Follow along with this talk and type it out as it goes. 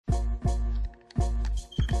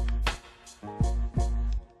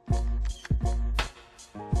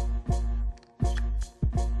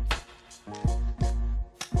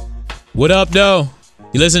What up, though?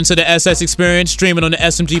 You listen to the SS Experience, streaming on the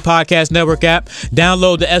SMG Podcast Network app.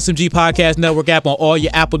 Download the SMG Podcast Network app on all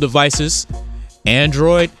your Apple devices.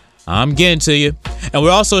 Android, I'm getting to you. And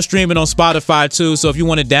we're also streaming on Spotify too, so if you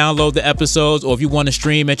want to download the episodes or if you want to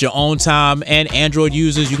stream at your own time, and Android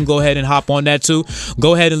users, you can go ahead and hop on that too.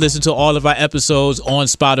 Go ahead and listen to all of our episodes on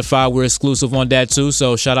Spotify. We're exclusive on that too,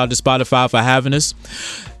 so shout out to Spotify for having us.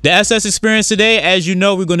 The SS Experience today, as you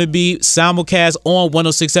know, we're going to be simulcast on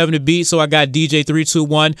 106.7 The Beat. So I got DJ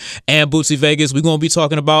 321 and Bootsy Vegas. We're going to be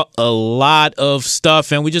talking about a lot of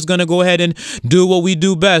stuff, and we're just going to go ahead and do what we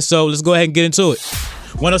do best. So let's go ahead and get into it.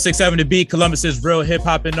 106.7 The Beat, Columbus's real hip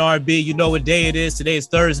hop and R&B. You know what day it is. Today is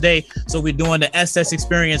Thursday, so we're doing the SS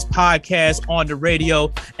Experience podcast on the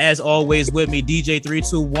radio. As always, with me, DJ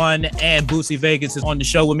 321 and Bootsy Vegas is on the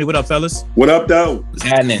show with me. What up, fellas? What up, though? What's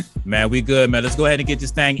happening? Man, we good, man. Let's go ahead and get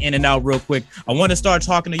this thing in and out real quick. I want to start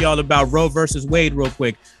talking to y'all about Roe versus Wade real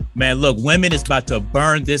quick. Man, look, women is about to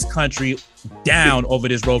burn this country down over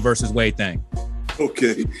this Roe versus Wade thing.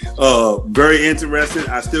 Okay. Very interesting.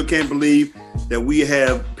 I still can't believe that we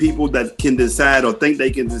have people that can decide or think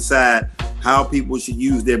they can decide how people should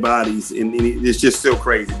use their bodies. And it's just still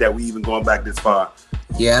crazy that we even going back this far.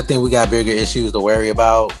 Yeah, I think we got bigger issues to worry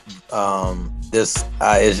about. This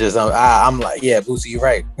is just, I'm like, yeah, Bootsy, you're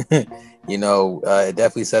right. It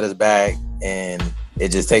definitely set us back, and it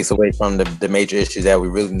just takes away from the major issues that we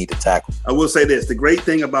really need to tackle. I will say this, the great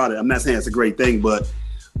thing about it, I'm not saying it's a great thing, but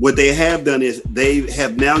what they have done is they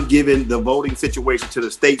have now given the voting situation to the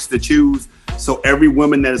states to choose. So every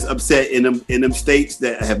woman that is upset in them states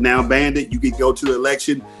that have now banned it, you can go to the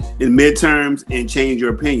election in midterms and change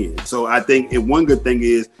your opinion. So I think one good thing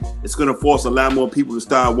is it's going to force a lot more people to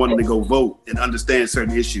start wanting to go vote and understand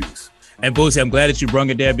certain issues. And Bootsy, I'm glad that you brought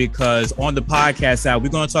it there, because on the podcast side, we're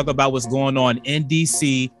going to talk about what's going on in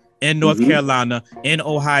DC, in North Carolina, in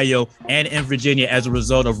Ohio, and in Virginia as a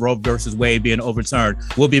result of Roe versus Wade being overturned.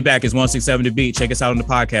 We'll be back. It's 167 The Beat. Check us out on the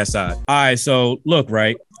podcast side. All right, so look,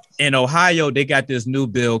 right, in Ohio, they got this new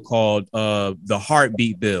bill called the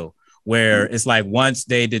heartbeat bill, where it's like once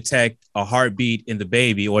they detect a heartbeat in the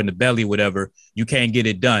baby or in the belly, whatever, you can't get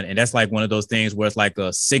it done. And that's like one of those things where it's like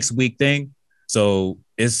a 6-week thing. So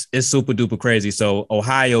it's super duper crazy. So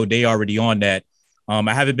Ohio, they already on that.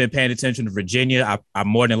 I haven't been paying attention to Virginia. I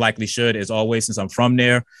more than likely should, as always, since I'm from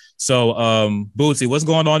there. So, Bootsy, what's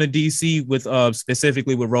going on in DC with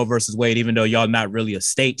specifically with Roe versus Wade, even though y'all not really a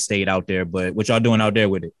state out there, but what y'all doing out there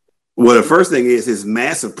with it? Well, the first thing is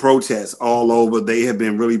massive protests all over. They have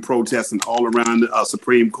been really protesting all around the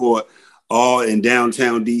Supreme Court, all in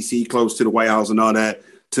downtown DC, close to the White House and all that,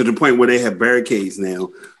 to the point where they have barricades now.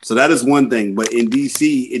 So that is one thing. But in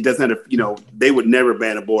DC, it doesn't have they would never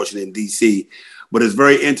ban abortion in DC. But it's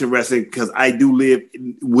very interesting because I do live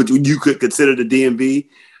in what you could consider the DMV,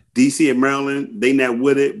 DC and Maryland. They not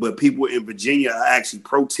with it, but people in Virginia are actually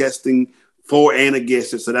protesting for and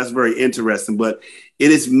against it. So that's very interesting. But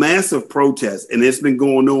it is massive protest, and it's been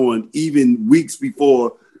going on even weeks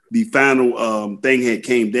before the final thing had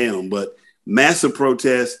came down. But massive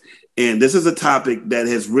protest, and this is a topic that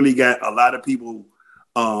has really got a lot of people,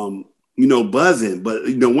 buzzing. But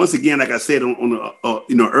once again, like I said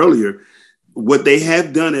earlier. What they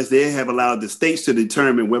have done is they have allowed the states to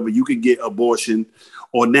determine whether you can get abortion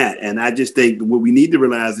or not. And I just think what we need to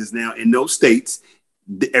realize is now in those states,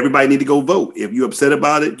 everybody need to go vote. If you're upset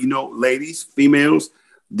about it, ladies, females,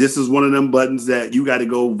 this is one of them buttons that you got to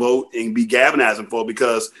go vote and be galvanizing for,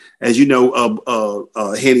 because as you know,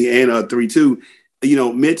 Henny and 3-2,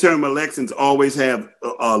 midterm elections always have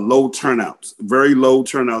low turnouts, very low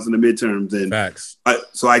turnouts in the midterms. And facts.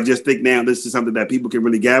 So I just think now this is something that people can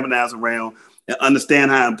really galvanize around and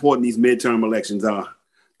understand how important these midterm elections are.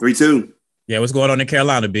 3-2. Yeah, what's going on in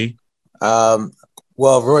Carolina, B? Well,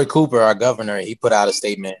 Roy Cooper, our governor, he put out a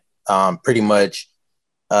statement pretty much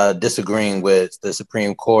disagreeing with the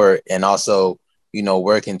Supreme Court, and also,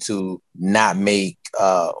 working to not make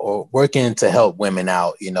or working to help women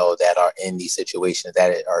out, that are in these situations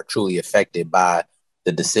that are truly affected by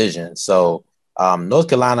the decision. So North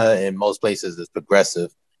Carolina in most places is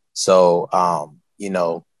progressive. So,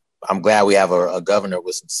 I'm glad we have a governor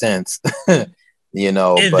with some sense,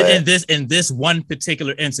 In this one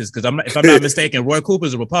particular instance, because if I'm not mistaken, Roy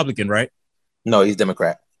Cooper's a Republican, right? No, he's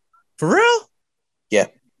Democrat. For real? Yeah.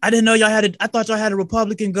 I didn't know I thought y'all had a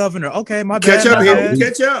Republican governor. Okay, my bad.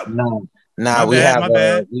 Catch up. No, we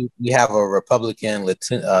have a Republican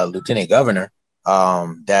lieutenant governor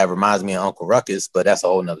that reminds me of Uncle Ruckus, but that's a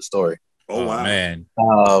whole nother story. Oh wow, man!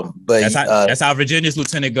 But that's how Virginia's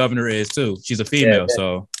lieutenant governor is too. She's a female,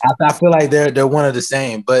 so I feel like they're one of the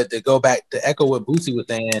same. But to go back to echo what Bootsy was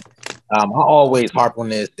saying, I always harp on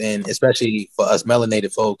this, and especially for us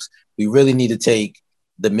melanated folks, we really need to take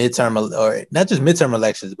the midterm, or not just midterm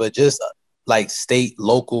elections, but just like state,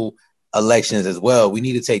 local elections as well. We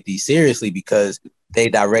need to take these seriously because they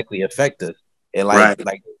directly affect us. And like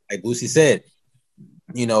Bootsy said,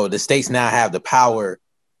 the states now have the power.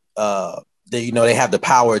 They have the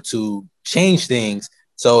power to change things.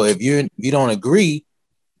 So if you don't agree,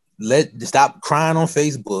 stop crying on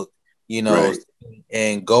Facebook.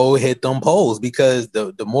 And go hit them polls, because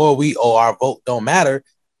the more our vote don't matter,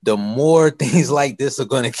 the more things like this are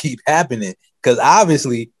going to keep happening, because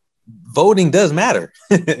obviously voting does matter.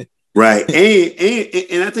 Right.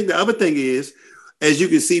 And I think the other thing is, as you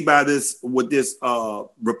can see by this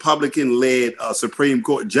Republican-led Supreme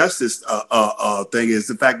Court justice thing, is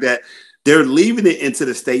the fact that they're leaving it into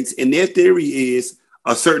the states, and their theory is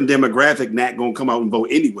a certain demographic not going to come out and vote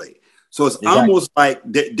anyway. So it's almost like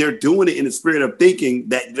they're doing it in the spirit of thinking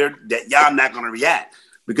that y'all not going to react.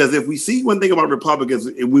 Because if we see one thing about Republicans,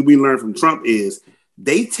 and we learn from Trump, is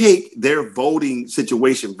they take their voting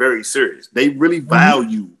situation very serious. They really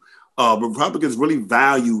value. Republicans really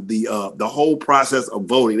value the whole process of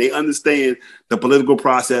voting. They understand the political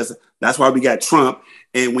process. That's why we got Trump.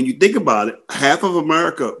 And when you think about it, half of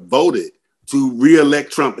America voted to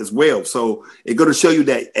re-elect Trump as well. So it's going to show you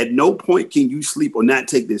that at no point can you sleep or not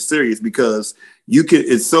take this serious, because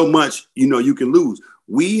it's so much, you can lose.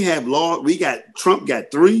 Trump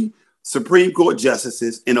got 3 Supreme Court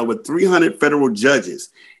justices and over 300 federal judges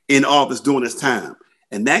in office during this time.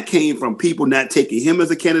 And that came from people not taking him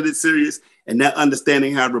as a candidate serious and not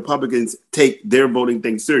understanding how Republicans take their voting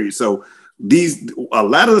thing serious. So a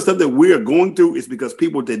lot of the stuff that we are going through is because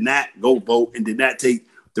people did not go vote and did not take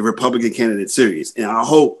the Republican candidate serious. And I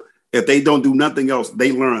hope if they don't do nothing else,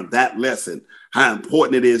 they learn that lesson, how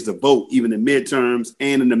important it is to vote, even in midterms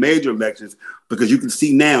and in the major elections, because you can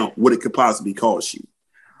see now what it could possibly cost you.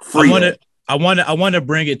 I want to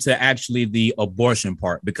bring it to actually the abortion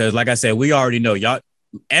part, because like I said, we already know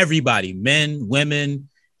everybody, men, women,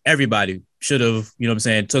 everybody should have,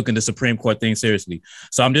 taken the Supreme Court thing seriously.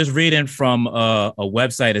 So I'm just reading from a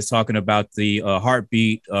website that's talking about the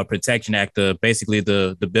Heartbeat Protection Act, basically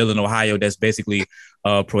the bill in Ohio that's basically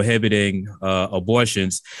prohibiting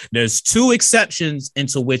abortions. There's 2 exceptions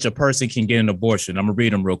into which a person can get an abortion. I'm gonna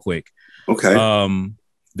read them real quick. Okay.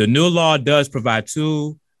 The new law does provide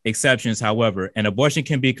 2 exceptions. However, an abortion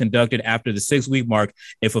can be conducted after the 6-week mark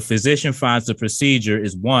if a physician finds the procedure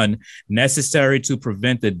is 1, necessary to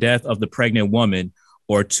prevent the death of the pregnant woman,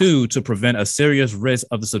 or 2, to prevent a serious risk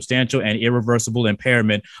of the substantial and irreversible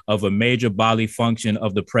impairment of a major bodily function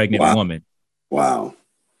of the pregnant woman. Wow.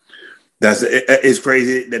 It's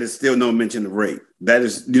crazy that it's still no mention of rape. That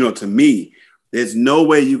is, to me, there's no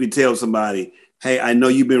way you can tell somebody, hey, I know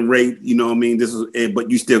you've been raped, this is it, but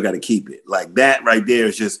you still got to keep it. Like that right there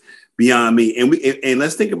is just beyond me. And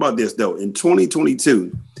let's think about this though. In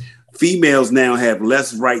 2022, females now have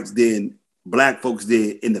less rights than Black folks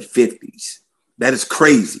did in the 50s. That is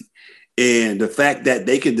crazy. And the fact that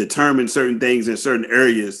they can determine certain things in certain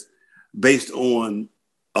areas based on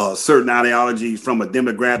certain ideologies from a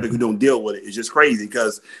demographic who don't deal with it is just crazy.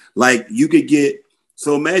 Because like you could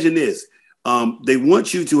so imagine this. They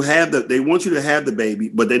want you to have the baby,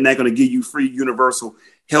 but they're not going to give you free universal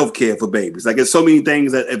health care for babies. Like there's so many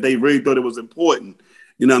things that if they really thought it was important,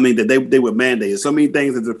 that they would mandate. There's so many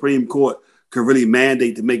things that the Supreme Court could really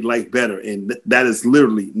mandate to make life better. And that is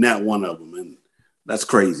literally not one of them. And that's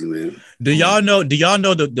crazy, man. Do y'all know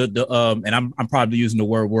the and I'm probably using the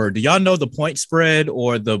word, do y'all know the point spread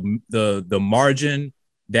or the margin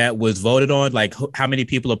that was voted on? Like how many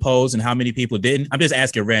people opposed and how many people didn't? I'm just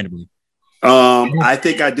asking randomly. I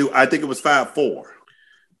think I do. I think it was 5-4.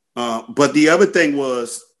 But the other thing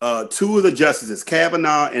was 2 of the justices,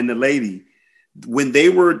 Kavanaugh and the lady, when they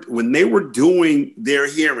were doing their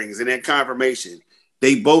hearings and their confirmation,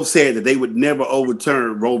 they both said that they would never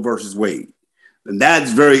overturn Roe versus Wade. And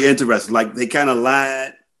that's very interesting. Like they kind of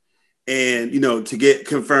lied and, to get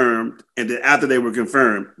confirmed. And then after they were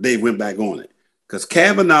confirmed, they went back on it. Because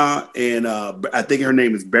Kavanaugh and I think her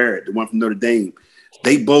name is Barrett, the one from Notre Dame,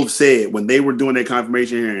 they both said when they were doing their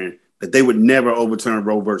confirmation hearing that they would never overturn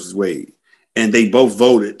Roe versus Wade, and they both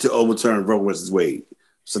voted to overturn Roe versus Wade.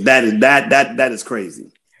 So that is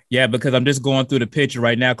crazy. Yeah, because I'm just going through the picture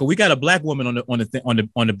right now because we got a Black woman on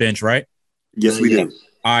the bench, right? Yes, we do.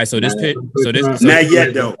 All right, so this not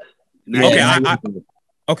yet though.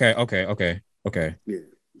 Okay. Yeah.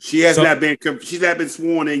 She's not been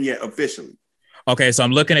sworn in yet officially. Okay, so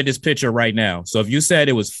I'm looking at this picture right now. So if you said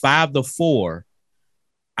it was 5-4.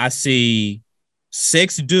 I see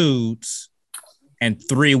 6 dudes and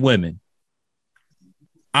 3 women.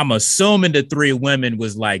 I'm assuming the three women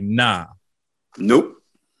was like, nah. Nope.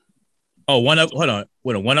 Oh, one of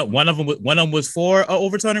them was for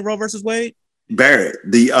overturning Roe versus Wade. Barrett,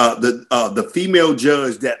 the female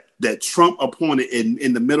judge that Trump appointed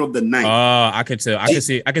in the middle of the night. I can tell.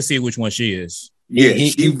 I can see which one she is. Yeah,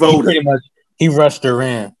 she voted. Pretty much, he rushed her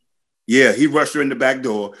in. Yeah, he rushed her in the back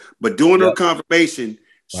door. But during her confirmation,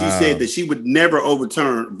 she said that she would never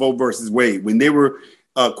overturn Roe versus Wade. When they were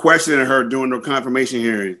questioning her during her confirmation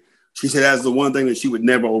hearing, she said that's the one thing that she would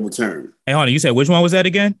never overturn. Hey, honey, you said which one was that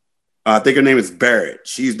again? I think her name is Barrett.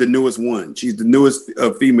 She's the newest one. She's the newest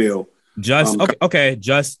female. Justice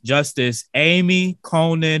Amy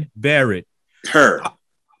Coney Barrett. Her.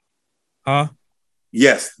 Huh?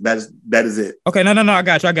 Yes, that is it. Okay, no, I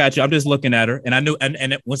got you. I'm just looking at her, and I knew,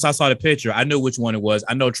 and once I saw the picture, I knew which one it was.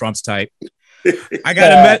 I know Trump's type. I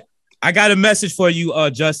got a message for you,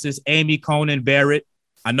 Justice Amy Coney Barrett.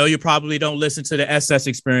 I know you probably don't listen to the SS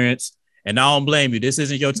Experience, and I don't blame you. This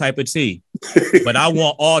isn't your type of tea, but I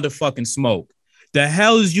want all the fucking smoke. The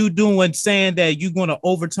hell is you doing saying that you're going to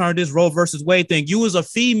overturn this Roe versus Wade thing? You as a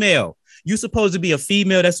female, you supposed to be a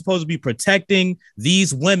female that's supposed to be protecting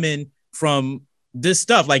these women from this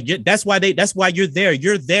stuff. Like that's why you're there.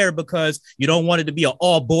 You're there because you don't want it to be an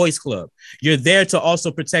all boys club. You're there to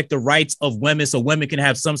also protect the rights of women so women can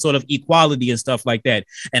have some sort of equality and stuff like that.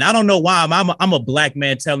 And I don't know why I'm a black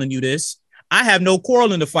man telling you this. I have no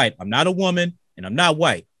quarrel in the fight. I'm not a woman and I'm not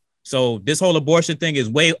white. So this whole abortion thing is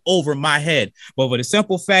way over my head. But for the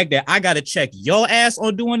simple fact that I got to check your ass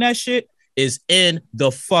on doing that shit is in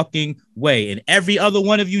the fucking way. And every other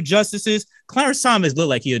one of you justices, Clarence Thomas looked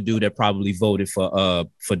like he a dude that probably voted for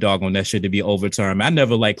doggone that shit to be overturned. I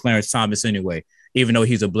never liked Clarence Thomas anyway, even though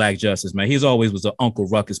he's a black justice, man. He's always was an Uncle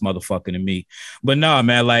Ruckus motherfucker to me. But nah,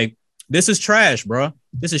 man, like this is trash, bro.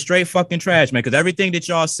 This is straight fucking trash, man. Because everything that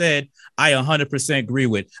y'all said, I 100% agree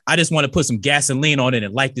with. I just want to put some gasoline on it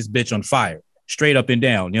and light this bitch on fire, straight up and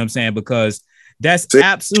down. You know what I'm saying? Because that's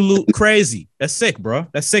absolute crazy. That's sick, bro.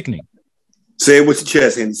 That's sickening. Say it with your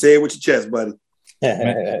chest, Henry. Say it with your chest, buddy.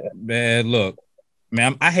 Man, look,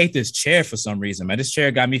 man, I hate this chair for some reason, man. This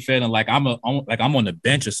chair got me feeling like I'm on the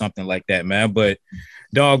bench or something like that, man. But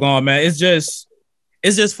doggone, man, it's just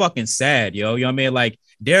fucking sad, yo. You know what I mean? Like,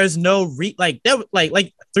 there's no like 3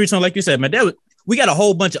 times, like you said, man. We got a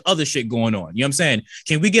whole bunch of other shit going on. You know what I'm saying?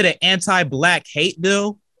 Can we get an anti-black hate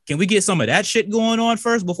bill? Can we get some of that shit going on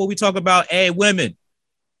first before we talk about, hey, women,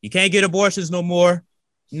 you can't get abortions no more?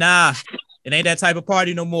 Nah, it ain't that type of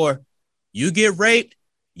party no more. You get raped,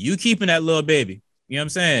 you keeping that little baby. You know what I'm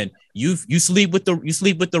saying? You sleep with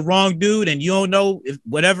the wrong dude and you don't know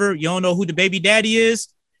you don't know who the baby daddy is.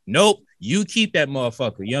 Nope. You keep that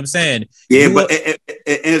motherfucker. You know what I'm saying? Yeah, and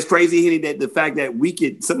it's crazy, Henny, that the fact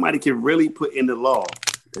that somebody can really put in the law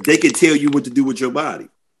that they can tell you what to do with your body.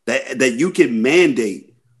 That you can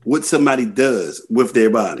mandate what somebody does with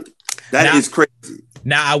their body. That is crazy.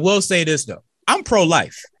 Now I will say this though. I'm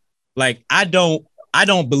pro-life. Like I don't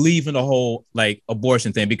believe in the whole like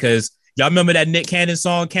abortion thing because y'all remember that Nick Cannon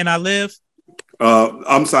song, Can I Live?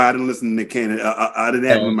 I'm sorry, I didn't listen to Nick Cannon. I didn't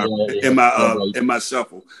have him in my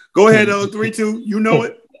shuffle. Go ahead, 3-2. You know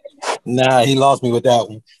it. Nah, he lost me with that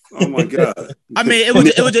one. Oh my god! I mean,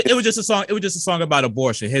 it was just a song. It was just a song about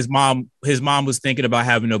abortion. His mom was thinking about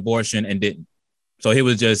having an abortion and didn't. So he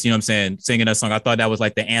was just, you know what I'm saying, singing that song. I thought that was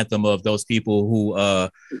like the anthem of those people who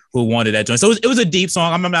wanted that joint. So it was a deep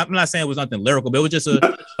song. I'm not saying it was nothing lyrical, but it was just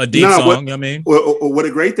a deep song. You know what I mean? Well, what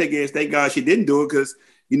a great thing is, thank God she didn't do it because,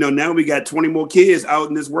 you know, now we got 20 more kids out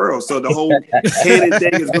in this world. So the whole canon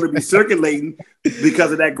thing is going to be circulating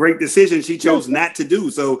because of that great decision she chose not to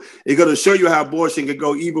do. So it's going to show you how abortion could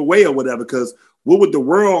go either way or whatever, because what would the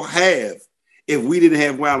world have if we didn't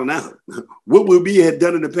have wilding out? What would we have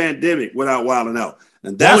done in the pandemic without wilding out?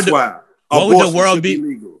 And that's why. What would the world be?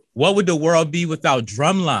 Legal. What would the world be without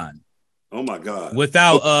Drumline? Oh my God!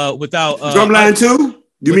 Without Drumline 2?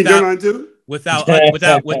 You mean Drumline 2? Without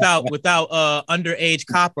underage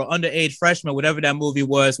cop or underage freshman, whatever that movie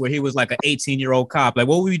was, where he was like an 18-year-old cop. Like,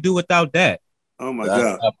 what would we do without that? Oh my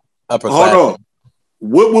God! Hold on.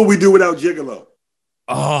 What would we do without Gigolo?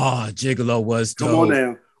 Oh, Gigolo was dope. Come on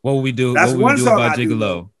now. What would we do? That's what would we do about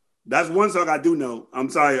Gigolo? That's one song I do know. I'm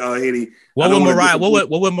sorry, Henny. What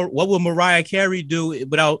would Mariah Carey do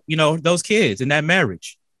without, you know, those kids in that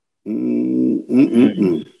marriage?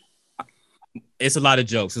 It's a lot of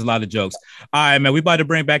jokes. All right, man. We about to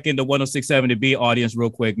bring back into 106.7 the B audience real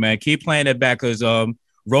quick, man. Keep playing it back because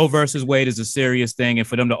Roe versus Wade is a serious thing, and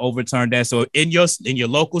for them to overturn that. So in your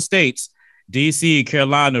local states, DC,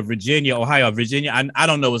 Carolina, Virginia, Ohio, Virginia. I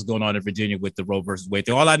don't know what's going on in Virginia with the Roe versus Wade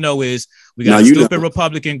thing. All I know is we got a stupid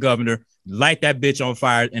Republican governor, light that bitch on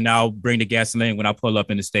fire, and I'll bring the gasoline when I pull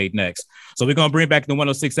up in the state next. So we're gonna bring back the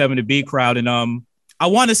 106.7 The Beat crowd, and I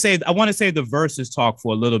want to say the Verzuz talk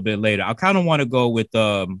for a little bit later. I kind of want to go with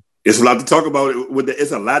It's a lot to talk about.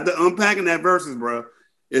 It's a lot to unpack in that Verzuz, bro.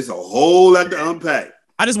 It's a whole lot to unpack.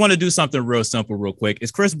 I just want to do something real simple, real quick.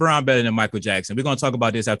 Is Chris Brown better than Michael Jackson? We're going to talk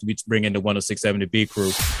about this after we bring in the 106.7 The Beat crew.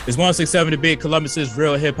 It's 106.7 The Beat, Columbus's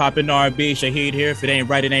real hip-hop and R&B. Shaheed here. If it ain't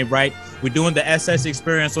right, it ain't right. We're doing the SS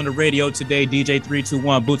experience on the radio today. DJ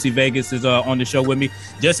 321, Bootsy Vegas is on the show with me.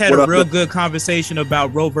 Just had a real good conversation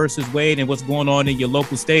about Roe versus Wade and what's going on in your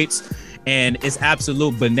local states. And it's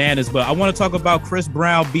absolute bananas. But I want to talk about Chris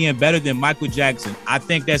Brown being better than Michael Jackson. I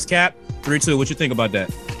think that's cap. 3-2. What you think about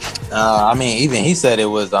that? I mean, even he said it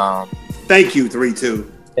was. Thank you, 3-2.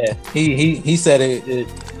 Yeah, he said it.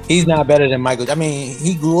 He's not better than Michael. I mean,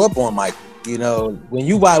 he grew up on Michael. You know, when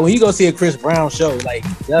you go see a Chris Brown show, like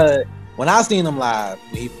when I seen him live,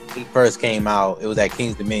 when he first came out, it was at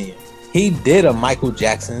King's Dominion. He did a Michael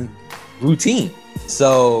Jackson routine.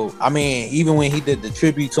 So I mean, even when he did the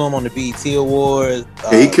tribute to him on the BET Awards,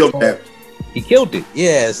 he killed that. He killed it.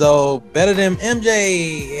 Yeah, so better than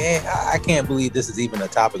MJ. I can't believe this is even a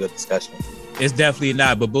topic of discussion. It's definitely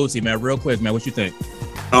not. But Bootsy, man, real quick, man, what you think?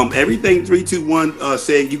 Everything 321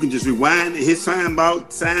 said, you can just rewind his sound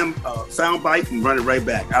bite and run it right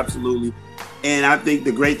back. Absolutely. And I think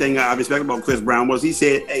the great thing I respect about Chris Brown was he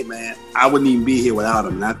said, hey, man, I wouldn't even be here without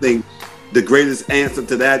him. And I think the greatest answer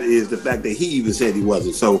to that is the fact that he even said he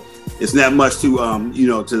wasn't. So it's not much to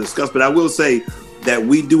to discuss. But I will say that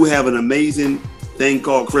we do have an amazing thing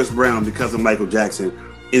called Chris Brown because of Michael Jackson.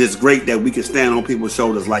 And it's great that we can stand on people's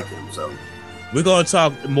shoulders like him. So we're going to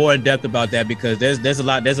talk more in depth about that because there's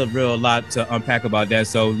a real lot to unpack about that.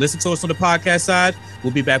 So listen to us on the podcast side.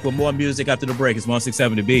 We'll be back with more music after the break. It's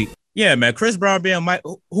 106.7 The Beat. Yeah, man. Chris Brown being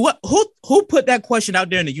Michael. Who put that question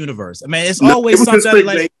out there in the universe? I mean, it's always something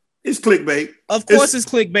like. It's clickbait. Of course it's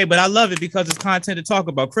clickbait, but I love it because it's content to talk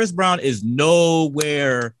about. Chris Brown is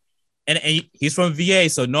nowhere. And he's from VA,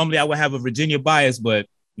 so normally I would have a Virginia bias, but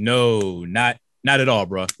no, not at all,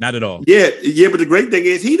 bro. Not at all. Yeah, but the great thing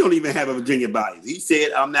is he don't even have a Virginia bias. He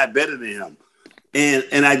said, I'm not better than him.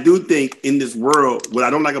 And I do think in this world, what I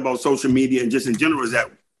don't like about social media and just in general is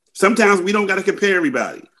that sometimes we don't got to compare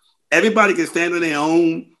everybody. Everybody can stand on their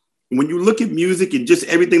own. When you look at music and just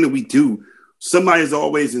everything that we do, somebody is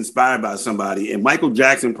always inspired by somebody. And Michael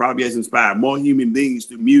Jackson probably has inspired more human beings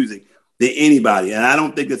through music than anybody. And I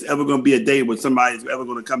don't think there's ever going to be a day where somebody's ever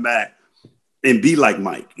going to come back and be like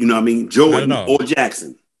Mike. You know what I mean? Jordan or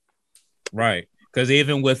Jackson. Right. Because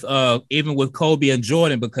even with Kobe and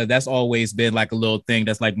Jordan, because that's always been like a little thing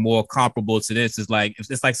that's like more comparable to this. It's like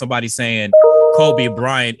somebody saying Kobe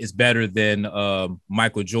Bryant is better than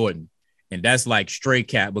Michael Jordan. And that's like straight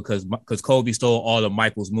cap because Kobe stole all of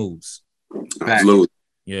Michael's moves. Absolutely.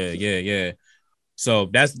 Yeah. So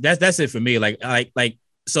that's it for me.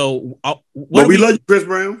 So, but we love you, Chris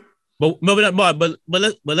Brown. But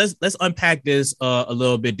let's unpack this a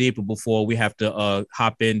little bit deeper before we have to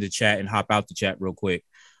hop in the chat and hop out the chat real quick.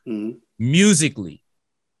 Mm-hmm. Musically,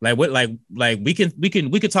 we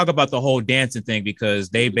can talk about the whole dancing thing because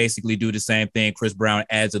they basically do the same thing. Chris Brown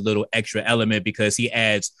adds a little extra element because he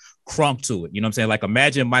adds crunk to it. You know what I'm saying? Like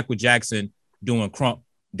imagine Michael Jackson doing crunk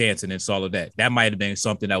dancing and all of that. That might have been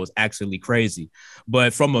something that was actually crazy.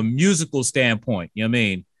 But from a musical standpoint, you know what I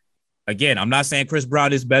mean? Again, I'm not saying Chris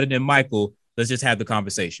Brown is better than Michael. Let's just have the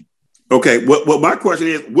conversation. Okay. Well, my question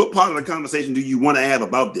is, what part of the conversation do you want to have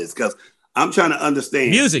about this? Because I'm trying to understand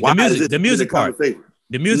the music part. Well,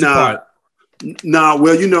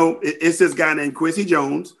 it's this guy named Quincy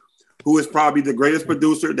Jones, who is probably the greatest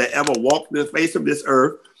producer that ever walked the face of this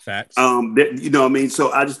earth. Facts. You know what I mean?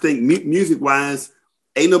 So I just think music-wise,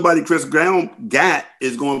 ain't nobody Chris Brown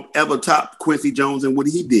is going to ever top Quincy Jones and what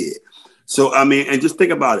he did. So, I mean, and just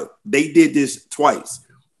think about it. They did this twice.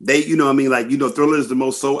 Thriller is the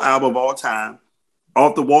most sold album of all time.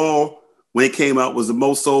 Off the Wall, when it came out, was the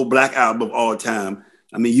most sold black album of all time.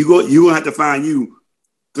 I mean, you're going to have to find you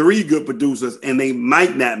 3 good producers, and they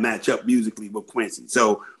might not match up musically with Quincy.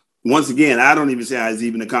 So, once again, I don't even say it's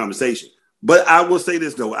even a conversation. But I will say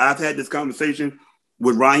this, though. I've had this conversation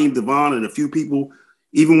with Raheem Devon and a few people,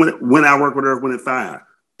 even when I work with Earth, Wind & Fire.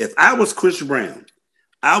 If I was Chris Brown,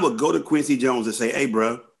 I would go to Quincy Jones and say, hey,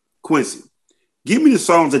 bro, Quincy, give me the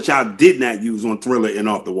songs that y'all did not use on Thriller and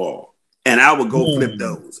Off the Wall. And I would go flip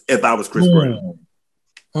those if I was Chris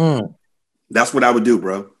Brown. That's what I would do,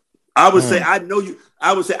 bro. I would say, I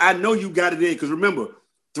know you got it in. Because remember,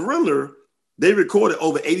 Thriller they recorded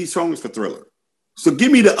over 80 songs for Thriller. So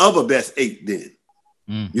give me the other best 8 then.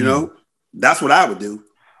 Mm-hmm. You know, that's what I would do.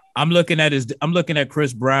 I'm looking at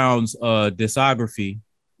Chris Brown's discography.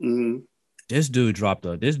 Mm-hmm. This dude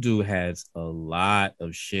has a lot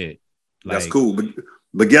of shit. Like, that's cool.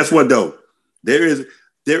 But guess what though? There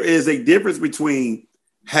is a difference between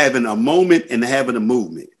having a moment and having a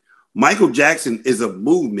movement. Michael Jackson is a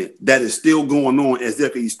movement that is still going on as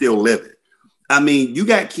if he's still living. I mean, you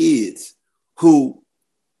got kids who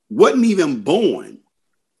wasn't even born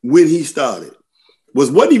when he started,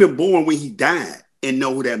 wasn't even born when he died, and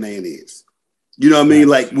know who that man is. You know what I mean?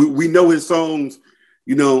 Like we know his songs,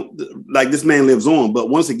 you know, like this man lives on. But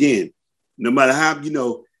once again, no matter how, you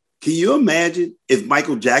know, can you imagine if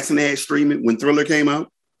Michael Jackson had streaming when Thriller came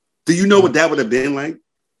out? Do you know what that would have been like? It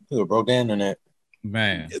would have broke the internet.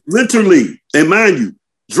 Man. Literally. And mind you,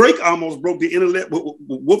 Drake almost broke the internet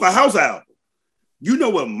with a house album. You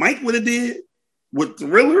know what Mike would have did with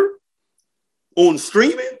Thriller on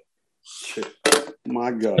streaming? Shit.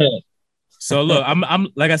 My God. So look, I'm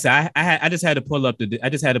like I said, I just had to pull up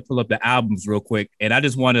the albums real quick, and I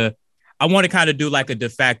want to kind of do like a de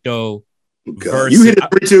facto verse. You hit it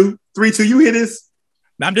 3-2. You hear this?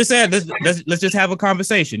 I'm just saying, let's just have a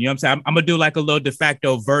conversation. You know what I'm saying? I'm gonna do like a little de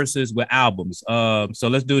facto verses with albums. So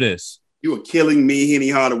let's do this. You are killing me, Henny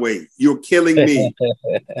Hardaway. You're killing me.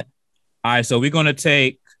 All right, so we're gonna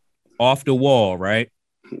take Off the Wall, right?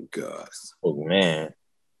 Oh gosh. Oh man.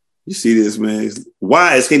 You see this, man?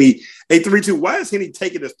 Why is Henny? 3-2. Why is Henny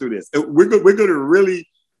taking us through this? We're going to really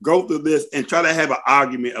go through this and try to have an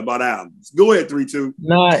argument about albums. Go ahead, 3-2.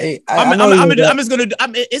 No, I'm just gonna.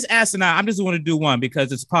 It's asinine. I'm just going to do one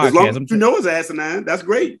because it's podcast. As long as you know it's asinine, that's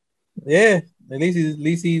great. Yeah, at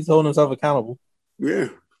least he's holding himself accountable. Yeah.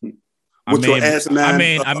 I mean,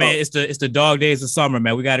 it's the dog days of summer,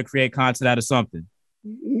 man. We got to create content out of something.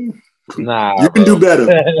 Nah, you can do better.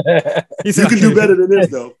 You can do better than this,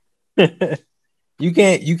 though. You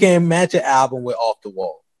can't match an album with Off the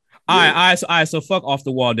Wall. All right. So fuck Off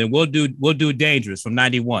the Wall. Then we'll do Dangerous from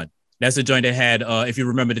 '91. That's the joint that had, if you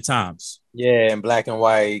remember the times. Yeah, in black and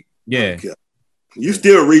white. Yeah. Okay. You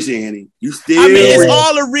still reaching, Annie. You still. I mean, it's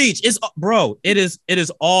all a reach. It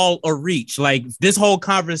is all a reach. Like this whole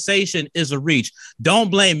conversation is a reach. Don't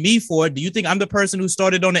blame me for it. Do you think I'm the person who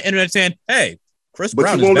started on the internet saying, "Hey, Chris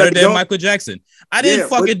Brown is better than Michael Jackson"? I didn't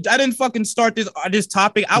fucking start this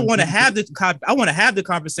topic. I want to have the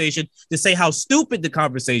conversation to say how stupid the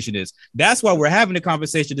conversation is. That's why we're having the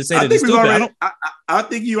conversation to say that it's stupid. I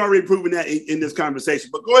think you already proven that in this conversation.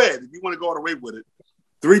 But go ahead if you want to go all the way with it.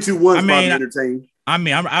 3, 2, 1. I mean, entertained. I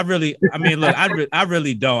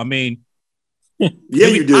really don't. I mean, yeah,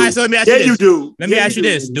 you do. Right, so let me ask you this. You do. Let me ask you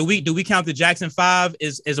this: Do we count the Jackson 5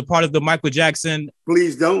 as a part of the Michael Jackson?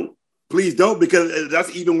 Please don't, because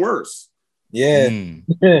that's even worse. Yeah,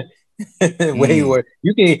 way worse.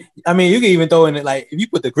 You can even throw in it like if you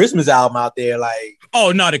put the Christmas album out there, like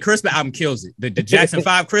oh no, the Christmas album kills it. The Jackson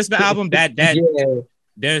 5 Christmas album that yeah.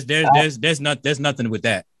 There's nothing with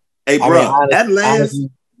that. Hey, bro, that last.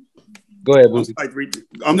 Honestly, go ahead, Bootsy.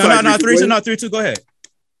 No, 3, 2. Go ahead.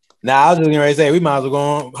 Nah, I was just gonna say we might as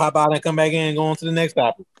well go hop out and come back in and go on to the next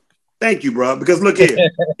topic. Thank you, bro. Because look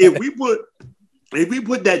here, if we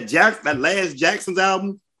put that last Jackson's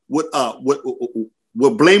album with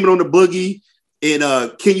Blame It on the Boogie and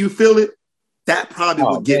Can You Feel It, that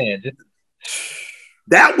probably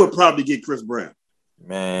that would probably get Chris Brown.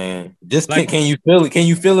 Man, just like, can you feel it? Can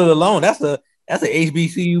you feel it alone? That's a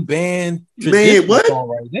HBCU band. Man, what?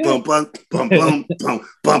 Right bum, bum, bum, bum, bum,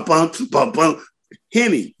 bum, bum, bum, bum.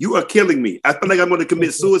 Henny, you are killing me. I feel like I'm going to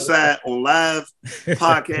commit suicide on live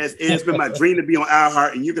podcast. It's been my dream to be on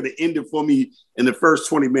iHeart, and you're going to end it for me in the first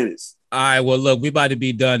 20 minutes. All right, well, look, we about to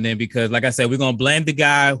be done then because, like I said, we're going to blame the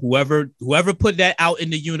guy, whoever put that out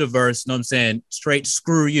in the universe, you know what I'm saying? Straight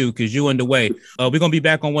screw you because you in the way. We're going to be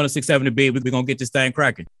back on 106.7 The Beat. We're going to get this thing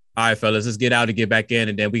cracking. All right, fellas, let's get out and get back in,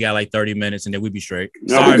 and then we got like 30 minutes, and then we'll be straight.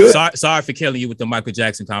 Sorry for killing you with the Michael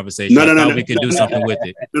Jackson conversation. No. We could do something with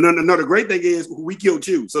it. No. The great thing is we killed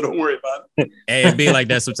you, so don't worry about it. Hey, it be like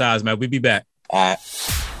that sometimes, man. We'll be back. All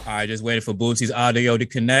right, just waiting for Bootsy's audio to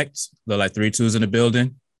connect. Look like 3 2s in the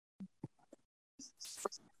building.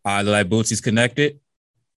 All right, look like Bootsy's connected.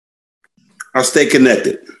 I'll stay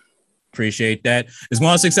connected. Appreciate that. It's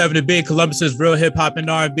 106.7 The Beat, Columbus's real hip hop and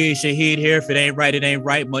R&B. Shaheed here. If it ain't right, it ain't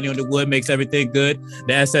right. Money on the wood makes everything good.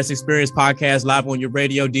 The SS Experience podcast live on your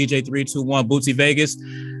radio. DJ 321 Bootsy Vegas.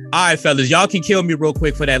 All right, fellas, y'all can kill me real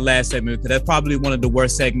quick for that last segment because that's probably one of the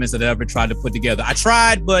worst segments that I ever tried to put together. I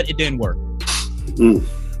tried, but it didn't work.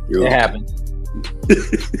 It happened.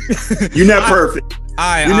 You're not perfect.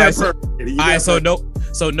 All right, so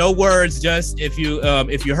So no words. Just if you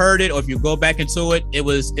heard it or if you go back into it, it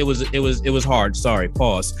was hard. Sorry.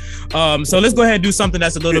 Pause. So let's go ahead and do something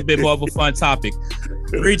that's a little bit more of a fun topic.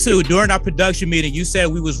 3-2. During our production meeting, you said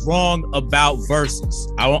we was wrong about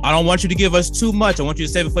Verzuz. I don't want you to give us too much. I want you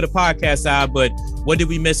to save it for the podcast side. But what did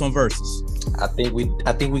we miss on Verzuz? I think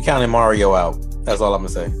we counted Mario out. That's all I'm gonna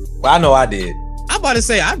say. Well, I know I did. I'm about to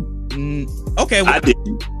say okay. Well, I did.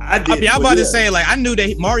 I'm about to say, like, I knew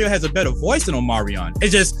that Mario has a better voice than Omarion.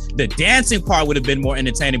 It's just the dancing part would have been more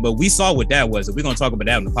entertaining, but we saw what that was. And we're gonna talk about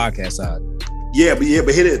that on the podcast side. Yeah, but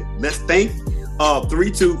hit it. Let's thank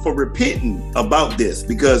 3-2 for repenting about this,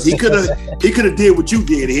 because he could have did what you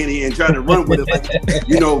did, Henny, and tried to run with it like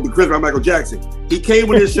the Chris Brown, Michael Jackson. He came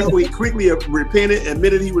with his show. He quickly repented,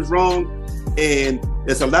 admitted he was wrong, and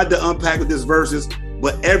there's a lot to unpack with this Verzuz.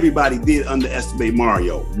 But everybody did underestimate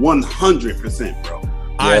Mario, 100%, bro.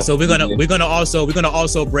 All right, so we're gonna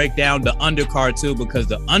also break down the undercard too, because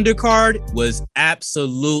the undercard was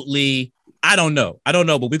absolutely I don't know,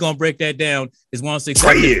 but we're gonna break that down. It's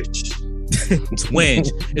 167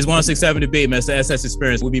 twinge. It's 167 to beat, man. It's the SS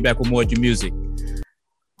Experience. We'll be back with more of your music.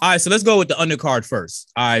 All right, so let's go with the undercard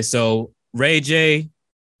first. All right, so Ray J,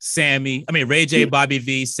 Bobby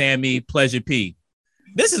V, Sammy, Pleasure P.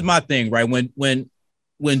 This is my thing, right?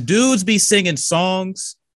 When dudes be singing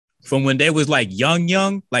songs from when they was like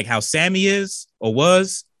young, like how Sammy is or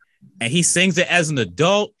was, and he sings it as an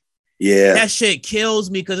adult, that shit kills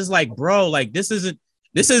me, because it's like, bro, like this isn't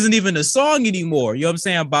even a song anymore. You know what I'm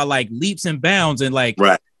saying? About like leaps and bounds, and like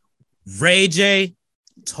right. Ray J,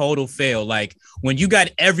 total fail. Like when you got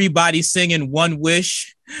everybody singing One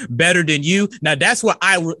Wish better than you. Now that's where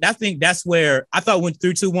I thought when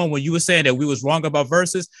 3-2-1, when you were saying that we was wrong about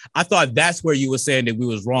Verzuz, I thought that's where you were saying that we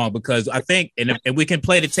was wrong, because I think, and we can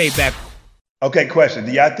play the tape back. Okay, question.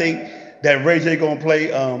 Do y'all think that Ray J gonna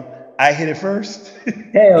play I Hit It First?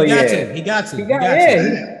 Hell He got to. He got that's the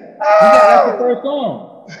first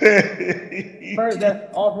song.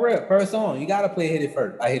 That's off rip. First song. You gotta play Hit It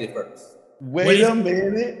First. I Hit It First. Wait a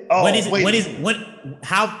minute. How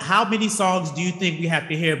many songs do you think we have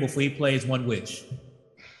to hear before he plays One Wish?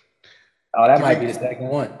 Oh, that might be the second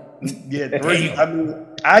one. Yeah, 3. I mean,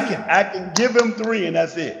 I can give him 3, and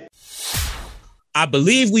that's it. I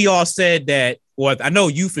believe we all said that, or I know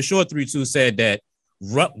you for sure, 3-2 said that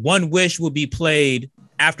One Wish will be played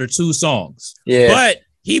after 2 songs. Yeah. But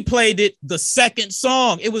he played it the second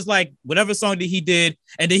song. It was like whatever song that he did,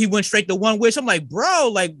 and then he went straight to One Wish. I'm like, bro,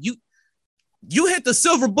 like you hit the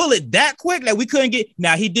silver bullet that quick. Like we couldn't get.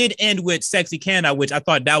 Now he did end with Sexy Can I, which I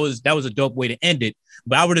thought that was a dope way to end it.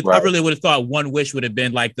 But I really would have thought One Wish would have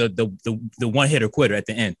been like the one hitter quitter at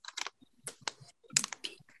the end.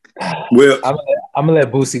 Well, I'm gonna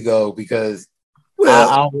let Bootsy go, because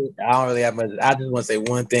I don't really have much. I just want to say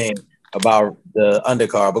one thing about the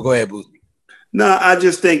undercard. But go ahead, Bootsy. No, I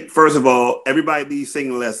just think, first of all, everybody needs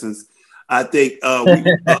singing lessons. I think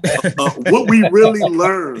what we really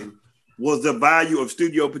learned was the value of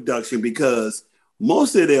studio production, because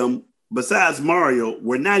most of them, besides Mario,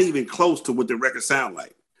 were not even close to what the record sound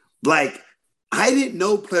like. Like, I didn't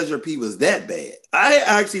know Pleasure P was that bad. I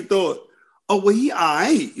actually thought, oh, well, he all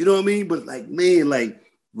right. You know what I mean? But like, man, like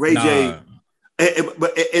Ray J.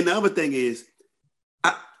 And the other thing is,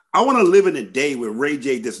 I want to live in a day where Ray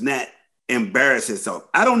J does not embarrass himself.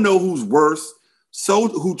 I don't know who's worse,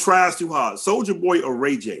 who tries too hard, Soulja Boy or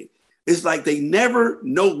Ray J. It's like they never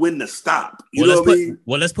know when to stop. You know what I mean?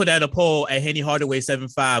 Well, let's put out a poll at Henny Hardaway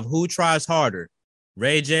 75. Who tries harder,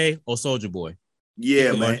 Ray J or Soulja Boy?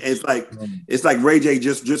 Yeah, man. It's like Ray J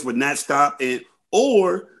just would not stop.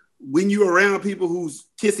 Or when you're around people who's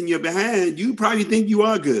kissing your behind, you probably think you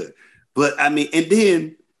are good. But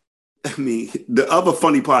the other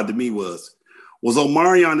funny part to me was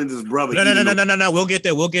Omarion and his brother. No. We'll get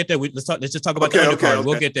there. Let's just talk about the undercard. Okay.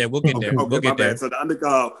 We'll get there. We'll get there. So the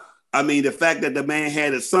undercard, the fact that the man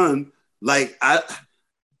had a son, like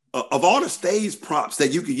of all the stage props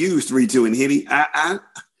that you could use, 3-2 and Hitty, I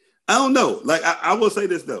don't know. Like I will say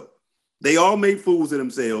this though, they all make fools of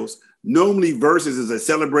themselves. Normally, Verzuz is a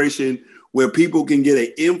celebration where people can get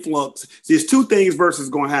an influx. There's 2 things Verzuz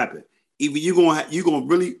going to happen. Either you're going to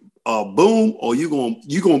really boom, or you're going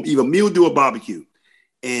to either mildew or barbecue.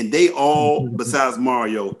 And they all, besides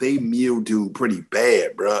Mario, they mildew pretty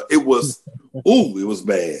bad, bro. It was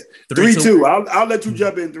bad. 3-2. I'll let you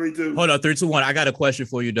jump in 3-2. Hold on, 3-2-1. I got a question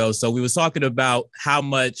for you though. So we was talking about how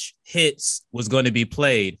much hits was going to be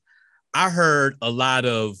played. I heard a lot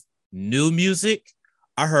of new music.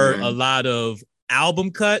 I heard a lot of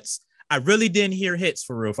album cuts. I really didn't hear hits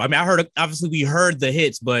for real. I mean, we heard the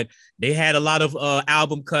hits, but they had a lot of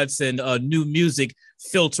album cuts and new music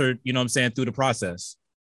filtered, you know what I'm saying, through the process.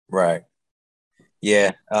 Right.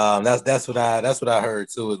 Yeah. That's what I heard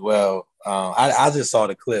too as well. I just saw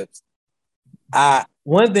the clips.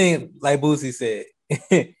 One thing, like Bootsy said,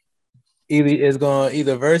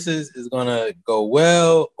 either Verzuz is gonna go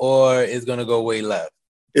well or it's gonna go way left.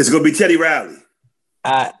 It's gonna be Teddy Riley.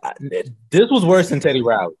 This was worse than Teddy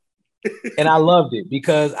Riley, and I loved it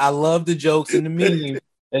because I love the jokes and the memes,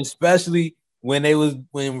 especially when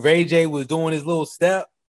Ray J was doing his little step,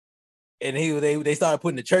 and they started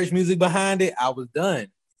putting the church music behind it. I was done.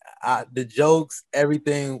 The jokes,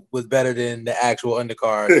 everything was better than the actual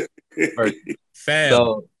undercard. Fam.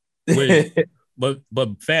 So,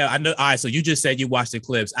 but fam, I know. All right, so you just said you watched the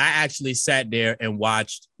clips. I actually sat there and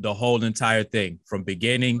watched the whole entire thing from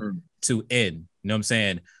beginning to end. You know what I'm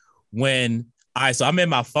saying? So I'm in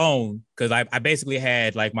my phone because I basically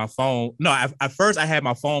had like my phone. No, at first I had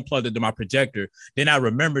my phone plugged into my projector. Then I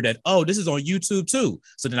remembered that, oh, this is on YouTube too.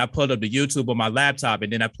 So then I plugged up the YouTube on my laptop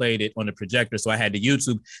and then I played it on the projector. So I had the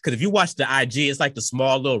YouTube. Because if you watch the IG, it's like the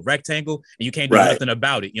small little rectangle and you can't do nothing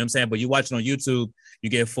about it. You know what I'm saying? But you watch it on YouTube, you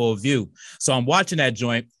get full view. So I'm watching that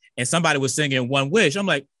joint. And somebody was singing One Wish. I'm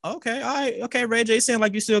like, okay, all right, okay, Ray J, saying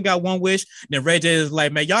like you still got one wish. Then Ray J is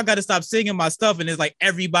like, man, y'all got to stop singing my stuff. And it's like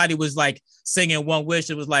everybody was like singing One Wish.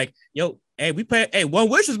 It was like, yo, hey, One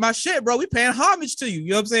Wish is my shit, bro. We paying homage to you. You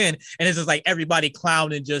know what I'm saying? And it's just like everybody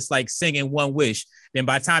clowning, just like singing One Wish. Then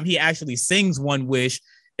by the time he actually sings One Wish,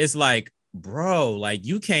 it's like, bro, like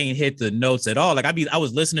you can't hit the notes at all. Like I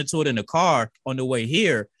was listening to it in the car on the way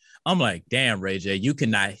here. I'm like, damn, Ray J, you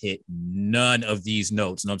cannot hit none of these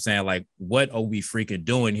notes. You know what I'm saying? Like, what are we freaking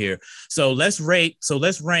doing here? So let's rank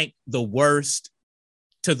the worst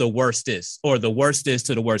to the worstest, or the worstest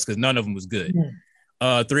to the worst, because none of them was good.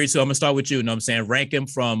 3, 2, I'm gonna start with you. You know what I'm saying? Rank them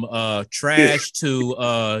from trash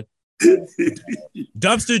to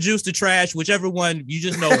dumpster juice to trash, whichever one you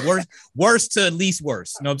just know, worst to least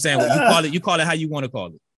worst. You know what I'm saying? You call it how you want to call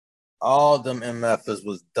it. All them MFs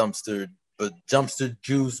was dumpster. But dumpster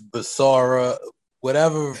juice, basara,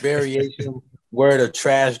 whatever variation word of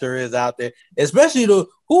trash there is out there, especially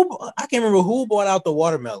I can't remember who bought out the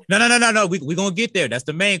watermelon. No. We're gonna get there. That's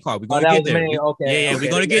the main card. We're gonna get there. Okay. We're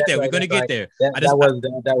gonna get there. We're gonna get there. That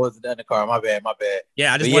was the undercard. My bad.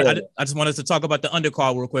 Yeah, I just want us to talk about the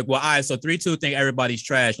undercard real quick. Well, all right, so 3, 2 think everybody's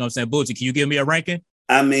trash. You know what I'm saying? Bootsy, can you give me a ranking?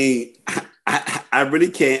 I mean, I really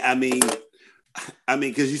can't. I mean,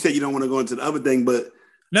 because you said you don't want to go into the other thing, but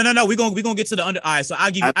No. We're gonna get to the under. All right, so I'll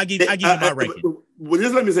give you my ranking. Well,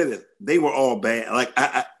 just let me say this: they were all bad. Like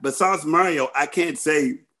besides Mario, I can't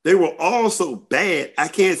say they were all so bad. I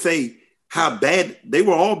can't say how bad they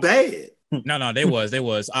were. All bad. No, they was.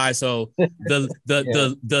 All right, so let's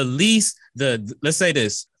say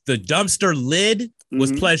this: the dumpster lid was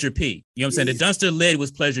Pleasure P. You know what I'm saying? The dumpster lid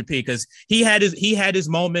was Pleasure P because he had his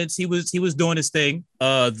moments. He was doing his thing.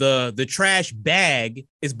 The trash bag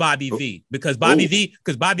is Bobby V because Bobby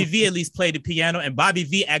V at least played the piano and Bobby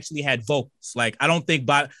V actually had vocals. Like I don't think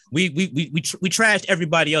we trashed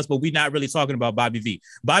everybody else, but we're not really talking about Bobby V.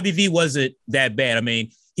 Bobby V wasn't that bad. I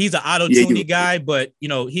mean, he's an auto-tuning guy, but you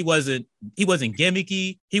know, he wasn't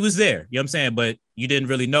gimmicky. He was there. You know what I'm saying? But you didn't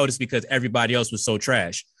really notice because everybody else was so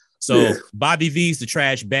trash. So Bobby V's the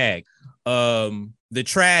trash bag. The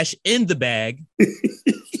trash in the bag.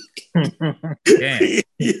 Damn.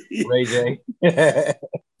 Ray J.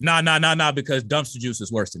 No, because dumpster juice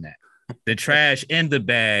is worse than that. The trash in the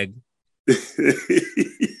bag.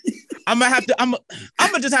 I'm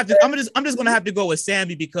just gonna have to go with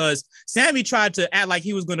Sammy because Sammy tried to act like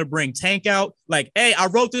he was gonna bring Tank out. Like, hey, I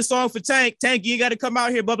wrote this song for Tank. Tank, you gotta come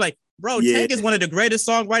out here. But like, bro, Tank is one of the greatest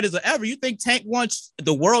songwriters ever. You think Tank wants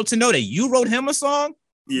the world to know that you wrote him a song?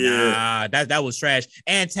 Yeah. Nah, that was trash.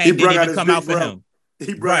 And Tank didn't even come out for him.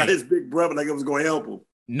 He brought out his big brother like it was going to help him.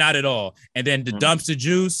 Not at all. And then the dumpster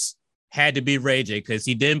juice had to be Ray J because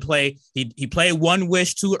he didn't play. He played One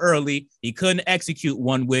Wish too early. He couldn't execute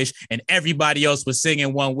One Wish, and everybody else was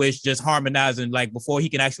singing One Wish, just harmonizing like before he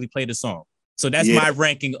can actually play the song. So that's my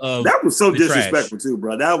ranking of that was so disrespectful trash. Too,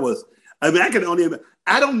 bro. That was. I mean,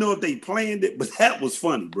 I don't know if they planned it, but that was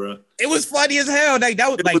funny, bro. It was funny as hell.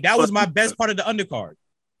 That was my best part of the undercard.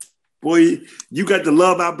 Boy, you got to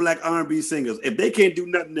love our black R&B singers. If they can't do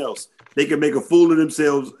nothing else, they can make a fool of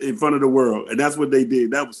themselves in front of the world, and that's what they did.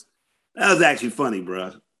 That was actually funny,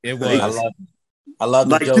 bro. It was. I love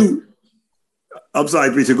the joke. Dude, I'm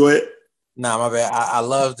sorry, Preacher. Go ahead. Nah, my bad. I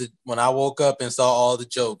loved it when I woke up and saw all the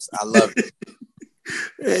jokes. I loved it.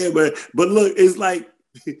 Yeah, but look, it's like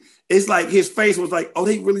his face was like, oh,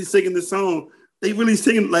 they really singing this song. They really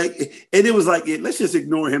singing like, and it was like, let's just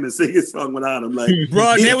ignore him and sing his song without him. Like,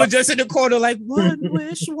 bro, they were just in the corner like, one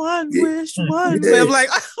wish, one wish, one. Yeah. I'm like,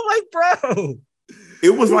 bro. It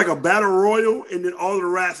was like a battle royal, and then all the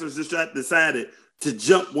wrestlers just decided to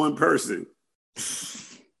jump one person.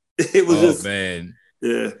 It was man.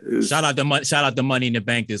 Yeah. Shout out the Money in the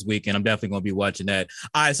Bank this weekend. I'm definitely gonna be watching that.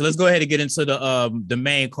 All right, so let's go ahead and get into the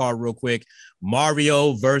main card real quick.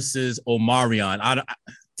 Mario versus Omarion.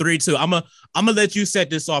 3-2. I'm gonna let you set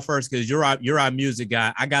this off first because you're our music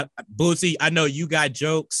guy. I got Bootsy. I know you got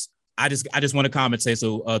jokes. I just want to commentate.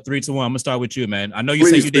 So 3-1. I'm gonna start with you, man. I know you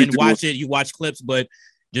say you didn't watch it. You watch clips, but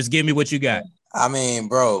just give me what you got. I mean,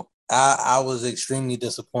 bro, I was extremely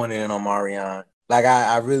disappointed in Omarion. Like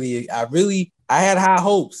I really had high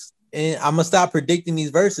hopes, and I'm gonna stop predicting these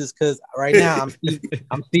verses because right now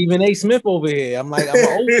I'm Stephen A. Smith over here. I'm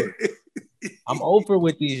I'm over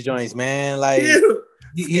with these joints, man. Like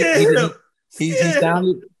he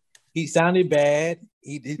sounded bad.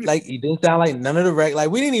 He didn't sound like none of the rec. Like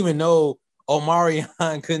we didn't even know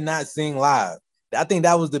Omarion could not sing live. I think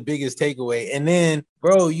that was the biggest takeaway. And then,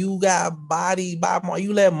 bro, you got bodied by Mario.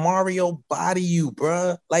 You let Mario body you,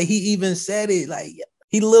 bro. Like he even said it. Like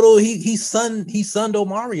he sunned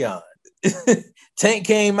Omarion. Tank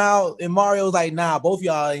came out and Mario was like, nah, both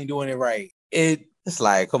y'all ain't doing it right. It's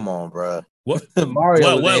like, come on, bro. What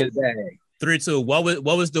Mario was in his bag. 3-2. What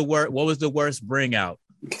was the worst bring out?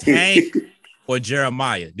 Tank or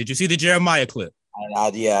Jeremiah? Did you see the Jeremiah clip?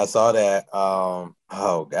 I saw that. Oh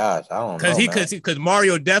gosh, I don't know. Because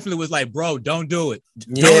Mario definitely was like, bro, don't do it.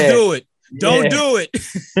 Don't do it. Don't do it.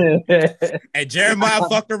 And Jeremiah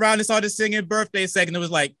fucked around and started singing Birthday Second. It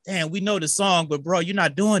was like, damn, we know the song, but bro, you're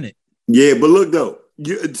not doing it. Yeah, but look though,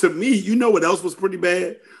 to me, you know what else was pretty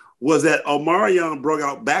bad? Was that Omarion broke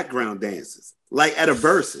out background dances, like at a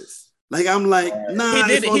versus. Like I'm like, nah. He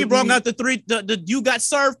did it. He brought out the you got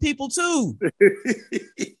served people too.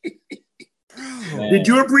 Did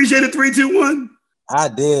you appreciate it 3-2-1? I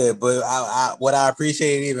did, but what I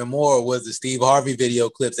appreciated even more was the Steve Harvey video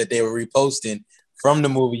clips that they were reposting from the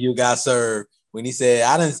movie You Got Served when he said,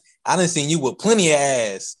 I done seen you with plenty of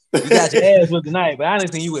ass. You got your ass with tonight, but I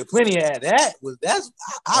done seen you with plenty of ass.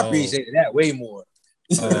 I appreciated that way more.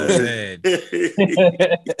 Oh man.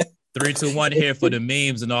 3-2-1 here for the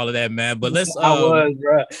memes and all of that, man. But let's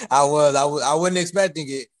I wasn't expecting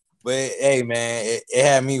it, but hey man, it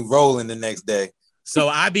had me rolling the next day. So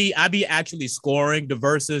I be actually scoring the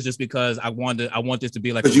verses just because I want this to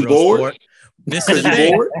be like a real sport. This is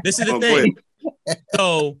the thing.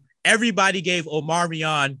 So everybody gave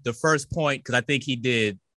Omarion the first point because I think he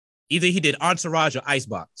did Entourage or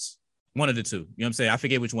Icebox. One of the two. You know what I'm saying? I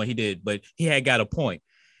forget which one he did, but he had got a point.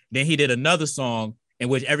 Then he did another song in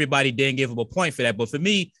which everybody didn't give him a point for that. But for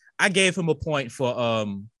me, I gave him a point for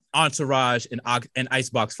Entourage and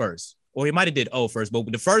Icebox first. Or he might have did O first,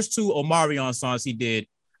 but the first two Omarion songs he did,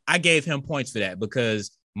 I gave him points for that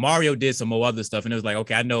because Mario did some more other stuff, and it was like,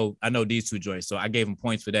 okay, I know these two joints, so I gave him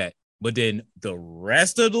points for that. But then the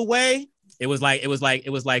rest of the way, it was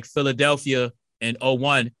like Philadelphia in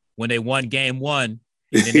 01 when they won game one,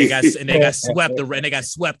 and then they got swept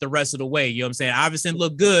the rest of the way. You know what I'm saying? Iverson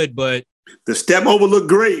looked good, but the step over looked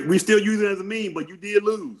great. We still use it as a meme, but you did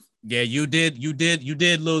lose. Yeah, you did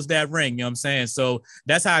lose that ring, you know what I'm saying? So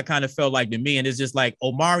that's how it kind of felt like to me. And it's just like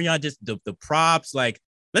Omarion, just the props, like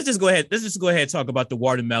let's just go ahead and talk about the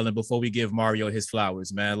watermelon before we give Mario his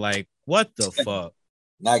flowers, man. Like, what the fuck?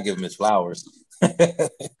 Not give him his flowers.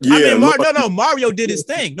 Yeah, Mario did his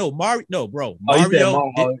thing. Mario.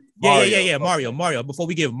 Mario. Before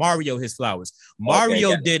we give Mario his flowers,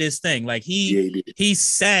 Mario did his thing. Like he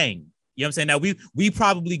sang. You know what I'm saying? Now we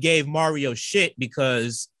probably gave Mario shit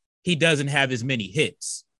because he doesn't have as many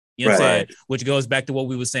hits. You know what I'm saying? Which goes back to what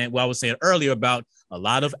I was saying earlier about a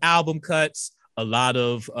lot of album cuts, a lot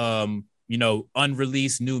of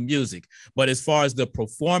unreleased new music. But as far as the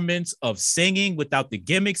performance of singing without the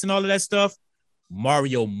gimmicks and all of that stuff,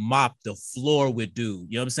 Mario mopped the floor with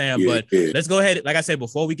dude. You know what I'm saying? Yeah, but let's go ahead. Like I said,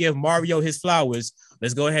 before we give Mario his flowers,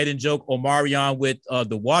 let's go ahead and joke Omarion with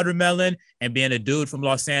the watermelon and being a dude from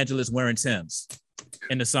Los Angeles wearing Timbs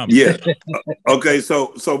in the summer. Yeah. Okay. So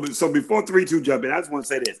before 3-2 jump in, I just want to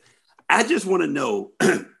say this. I just want to know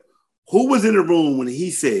who was in the room when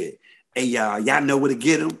he said, "Hey y'all know where to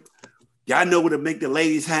get him? Y'all know where to make the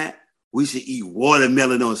ladies hot? We should eat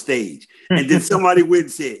watermelon on stage." And then somebody went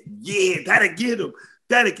and said, "Yeah, that'll get him.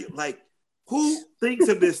 Like, who thinks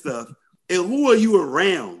of this stuff? And who are you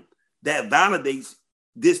around that validates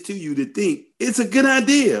this to you to think it's a good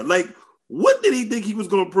idea? Like, what did he think he was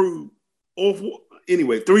going to prove?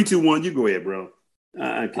 Anyway, 3-2-1, you go ahead, bro.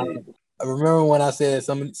 I remember when I said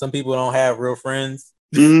some people don't have real friends.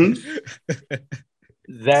 Mm-hmm.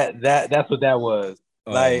 That's what that was.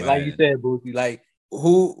 Like you said, Bootsy. Like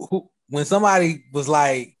who when somebody was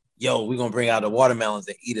like, yo, we're gonna bring out the watermelons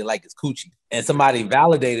and eat it like it's coochie. And somebody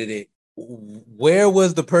validated it. Where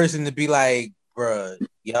was the person to be like, bruh,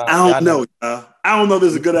 I don't know. I don't know if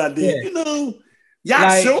this is a good idea. Yeah. You know, y'all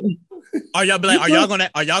Like, sure? Are y'all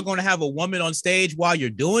gonna have a woman on stage while you're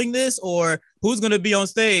doing this, or who's gonna be on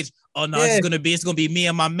stage? Oh no, it's gonna be me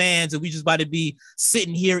and my mans, and we just about to be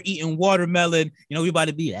sitting here eating watermelon. You know, we about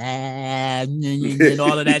to be and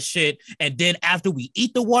all of that shit. And then after we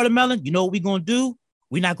eat the watermelon, you know what we gonna do?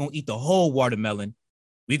 We're not gonna eat the whole watermelon.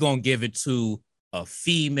 We're gonna give it to a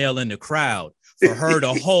female in the crowd for her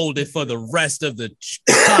to hold it for the rest of the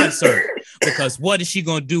concert. Because what is she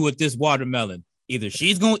gonna do with this watermelon? Either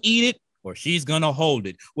she's gonna eat it or she's gonna hold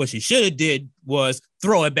it. What she should have did was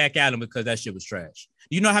throw it back at him because that shit was trash.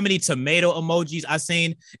 You know how many tomato emojis I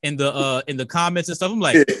seen in the comments and stuff? I'm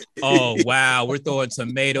like, oh wow, we're throwing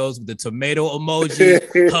tomatoes with the tomato emoji.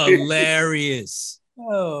 Hilarious.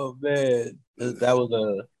 Oh man, that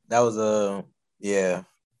was a yeah.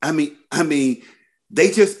 I mean,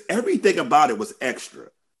 they just everything about it was extra.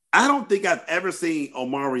 I don't think I've ever seen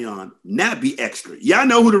Omarion not be extra. Y'all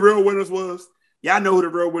know who the real winners was? Y'all know who the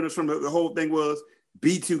real winners from the whole thing was?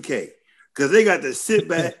 B2K. Because they got to sit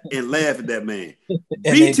back and laugh at that man.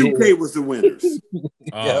 B2K was the winners.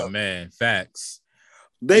 Oh, man. Facts.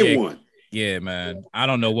 They won. Yeah, man. I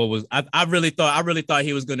don't know what was. I really thought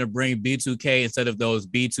he was going to bring B2K instead of those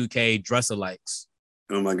B2K dress-alikes.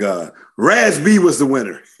 Oh, my God. Raz B was the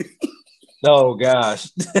winner. Oh, gosh.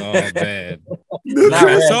 Oh, man.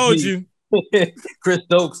 I told you. Chris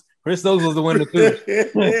Stokes was the winner, too.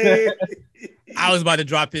 I was about to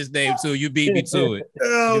drop his name too. You beat me to it.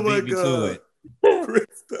 Oh my God.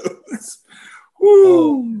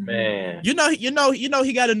 Oh man. You know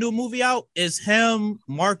he got a new movie out. It's him,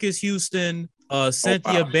 Marcus Houston,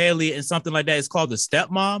 Cynthia Bailey, and something like that. It's called The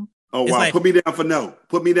Stepmom. Oh wow. Like, put me down for no.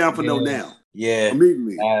 Put me down for no now. Yeah.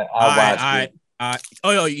 Immediately. I watched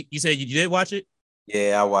it. You said you did watch it?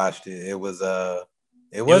 Yeah, I watched it. It wasn't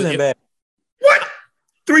bad. What?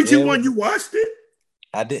 3, 2, 1, you watched it?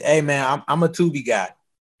 I did. Hey man, I'm a Tubi guy.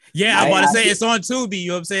 Yeah, I'm about to say it's on Tubi. You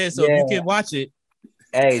know what I'm saying? So you can watch it.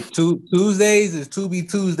 Hey, Tuesdays is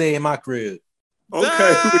Tubi Tuesday in my crib.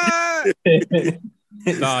 Okay.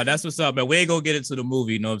 No, that's what's up, man. We ain't gonna get into the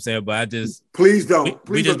movie, you know what I'm saying? But I just please don't.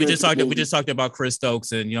 We just talked about Chris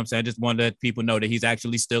Stokes, and you know what I'm saying. I just want to let people know that he's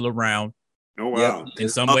actually still around. Oh wow! In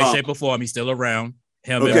some way, shape, or form, he's still around.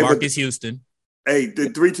 Him and Marcus Houston. Hey, the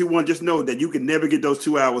 3, 2, 1. Just know that you can never get those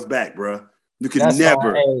 2 hours back, bro. You can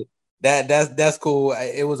never. Hey, that's cool.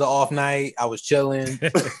 It was an off night. I was chilling.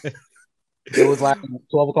 It was like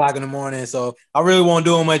 12 o'clock in the morning, so I really won't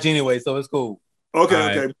do much anyway. So it's cool.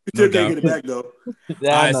 Okay. You still can't get it back though.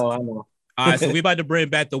 Yeah, I know. All right, so we about to bring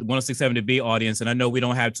back the 1067 The Beat audience, and I know we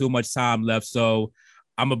don't have too much time left, so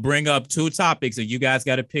I'm gonna bring up 2 topics, and you guys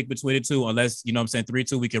got to pick between the 2. Unless you know what I'm saying 3,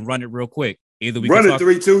 2, we can run it real quick. Either we run can it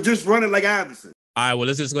 3, 2, just run it like Iverson. All right, well,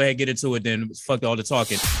 let's just go ahead and get into it then. Fuck all the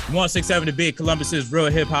talking. 1067 The Beat, Columbus's real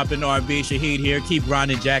hip-hop and R&B. Shaheed here. Keep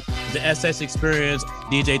grinding, Jack. The SS Experience.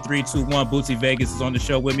 DJ 321. Bootsy Vegas is on the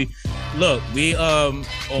show with me. Look, we,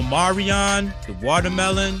 Omarion, the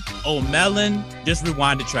watermelon, O'Melon. Just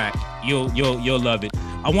rewind the track. You'll love it.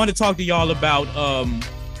 I want to talk to y'all about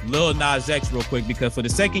Lil Nas X real quick, because for the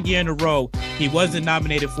second year in a row, he wasn't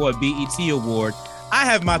nominated for a BET award. I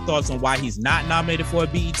have my thoughts on why he's not nominated for a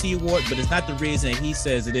BET award, but it's not the reason he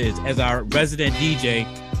says it is. As our resident DJ,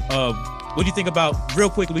 what do you think about, real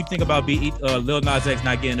quickly, what do you think about Lil Nas X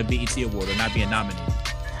not getting a BET award or not being nominated?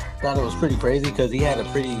 I thought it was pretty crazy because he's had a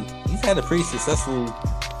pretty successful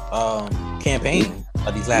campaign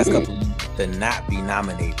these last couple of years to not be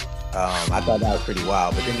nominated. I thought that was pretty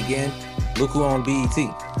wild. But then again, look who on BET.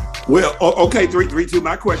 Well, okay, 3, 2.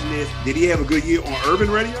 My question is, did he have a good year on Urban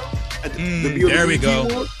Radio? There we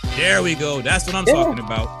go. There we go. That's what I'm talking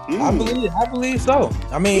about. I believe so.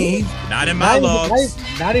 I mean, he's not in my logs.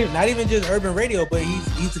 Not even just urban radio, but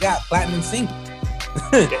he's got platinum singles.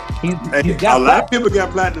 A lot of people got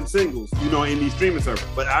platinum singles, in these streaming services.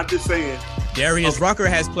 But I'm just saying, Darius Rucker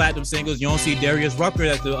has platinum singles. You don't see Darius Rucker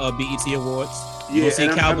at the BET Awards. You don't see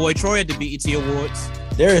Cowboy Troy at the BET Awards.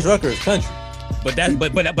 Darius Rucker is country. But that's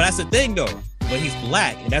the thing though. But he's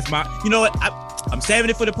black, and that's my. You know what? I'm saving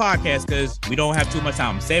it for the podcast because we don't have too much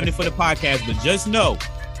time. I'm saving it for the podcast, but just know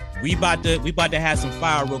we about to have some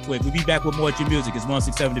fire real quick. We'll be back with more at your music. It's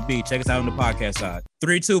 1067 The Beat. Check us out on the podcast side.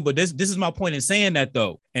 3, 2. But this is my point in saying that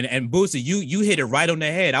though. And Bootsy, you hit it right on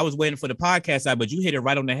the head. I was waiting for the podcast side, but you hit it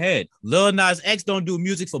right on the head. Lil Nas X don't do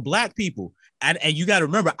music for black people, and you got to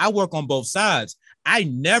remember, I work on both sides. I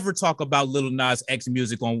never talk about Lil Nas X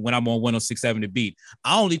music when I'm on 1067 The Beat.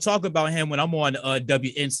 I only talk about him when I'm on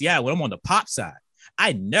WNCI, when I'm on the pop side.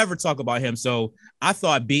 I never talk about him. So I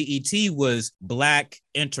thought BET was Black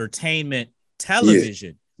entertainment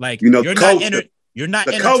television. Like you're culture. You're not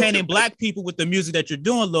The entertaining culture. Black people with the music that you're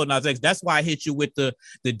doing, Lil Nas X. That's why I hit you with the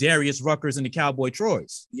Darius Ruckers and the Cowboy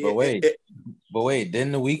Troys. But wait,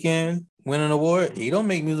 didn't The Weeknd win an award? He don't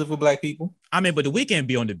make music for Black people. I mean, but The Weeknd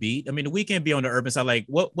be on the beat. I mean, The Weeknd be on the urban side. Like,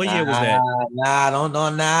 what year was that?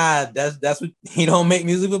 Nah. That's what he don't make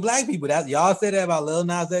music for Black people. That's y'all said that about Lil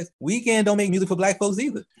Nas X. Weeknd don't make music for Black folks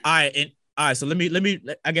either. All right, so let me.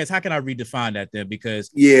 I guess how can I redefine that then? Because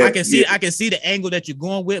I can see the angle that you're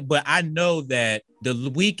going with, but I know that The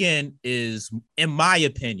Weeknd is, in my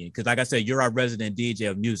opinion, because like I said, you're our resident DJ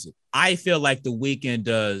of music. I feel like The Weeknd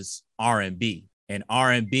does R&B, and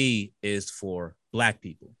R&B is for Black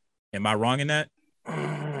people. Am I wrong in that?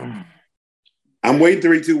 I'm waiting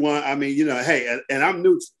 3, 2, 1. I mean, hey, and I'm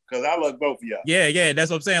neutral because I love both of y'all. Yeah, that's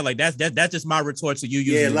what I'm saying. Like that's just my retort to you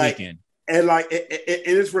using The Weeknd. And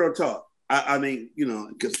it's real talk. I mean,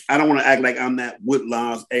 because I don't want to act like I'm that Lil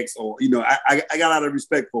Nas X or, I got a lot of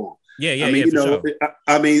respect for him. Yeah. I mean, sure.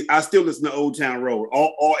 I mean, I still listen to Old Town Road,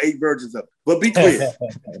 all 8 versions of it. But be clear,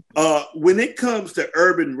 when it comes to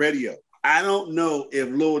urban radio, I don't know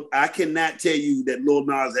if I cannot tell you that Lil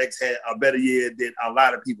Nas X had a better year than a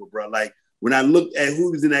lot of people, bro. Like when I look at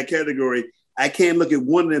who was in that category, I can't look at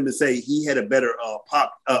one of them and say he had a better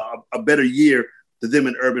a better year than them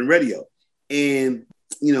in urban radio. And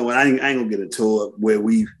I ain't gonna get into it where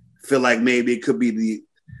we feel like maybe it could be the.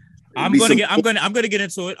 I'm gonna get into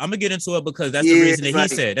it. I'm gonna get into it because that's the reason that he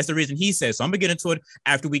said. That's the reason he said. So I'm gonna get into it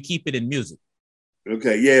after we keep it in music.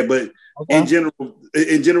 Okay, yeah, but in general,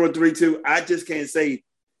 3-2, I just can't say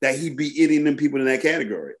that he beat any of them people in that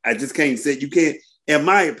category. I just can't say. You can't, in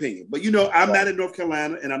my opinion. But I'm not in North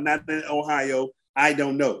Carolina and I'm not in Ohio. I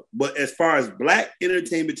don't know. But as far as Black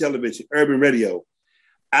entertainment television, urban radio,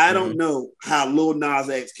 I don't know how Lil Nas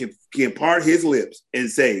X can part his lips and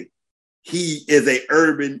say he is a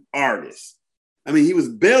urban artist. I mean, he was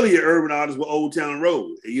barely an urban artist with Old Town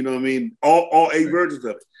Road. You know what I mean? All 8 versions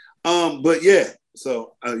of it. But yeah,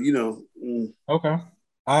 so Okay.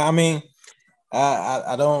 I mean,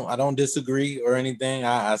 I don't disagree or anything.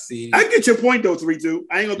 I see. I get your point though, 3-2.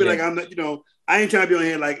 I ain't gonna be like I'm not. I ain't trying to be on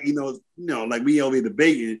here like like we over here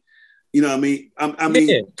debating. You know what I mean? I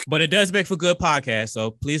mean, but it does make for good podcast,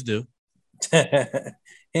 so please do. And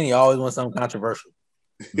he always wants something controversial.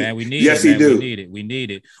 Man, we need yes, it. Man. He do. We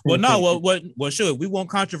need it. Well, no, well, sure. We want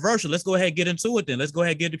controversial. Let's go ahead and get into it then. Let's go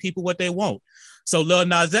ahead and give the people what they want. So Lil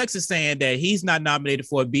Nas X is saying that he's not nominated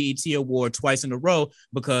for a BET award twice in a row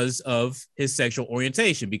because of his sexual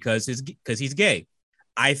orientation, because he's gay.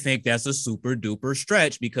 I think that's a super duper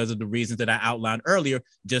stretch because of the reasons that I outlined earlier,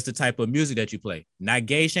 just the type of music that you play. Not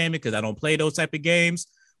gay shaming because I don't play those type of games,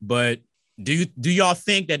 but do y'all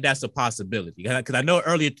think that that's a possibility? Because I know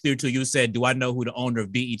earlier too you said, do I know who the owner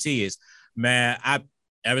of BET is? Man,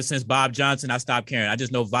 ever since Bob Johnson, I stopped caring. I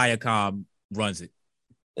just know Viacom runs it.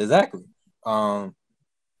 Exactly. But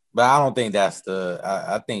I don't think that's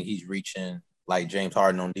I think he's reaching like James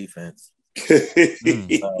Harden on defense.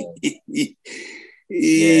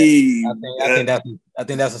 Yeah, I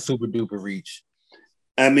think that's a super duper reach.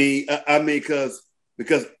 I mean, because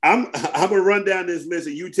I'm gonna run down this list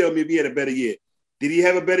and you tell me if he had a better year. Did he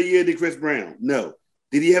have a better year than Chris Brown? No.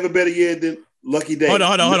 Did he have a better year than Lucky Day? Hold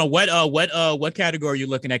on. What category are you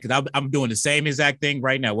looking at? Because I'm doing the same exact thing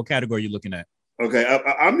right now. What category are you looking at? Okay,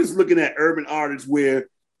 I'm just looking at urban artists where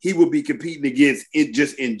he would be competing against it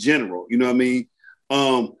just in general. You know what I mean?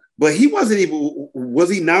 But he wasn't even. Was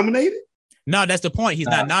he nominated? No, that's the point. He's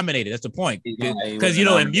not nominated. That's the point. Because,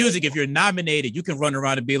 in music, if you're nominated, you can run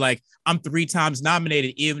around and be like, I'm 3 times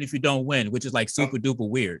nominated, even if you don't win, which is like super duper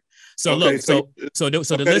weird. So okay, look, so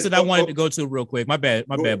the list that I wanted to go to real quick, my bad,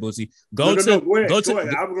 Bootsy. Go to. I'm going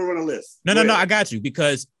to run a list. No, I got you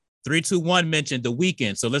because 3, 2, 1 mentioned The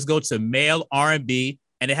Weeknd. So let's go to male R&B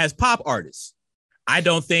and it has pop artists. I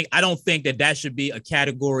don't think that should be a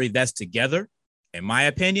category that's together, in my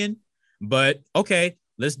opinion. But okay.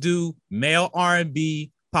 Let's do male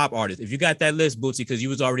R&B pop artists. If you got that list, Bootsy, because you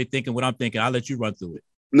was already thinking what I'm thinking, I'll let you run through it.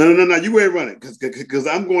 No. You ain't running because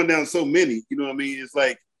I'm going down so many. You know what I mean? It's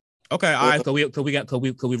like okay, all right. Could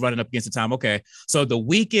we run it up against the time? Okay, so The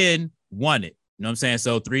Weeknd won it. You know what I'm saying?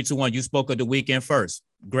 So 3, 2, 1. You spoke of The Weeknd first.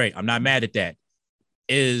 Great. I'm not mad at that.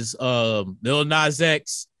 Is Lil Nas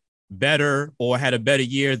X better or had a better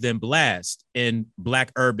year than Blast in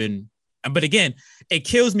Black urban? But again, it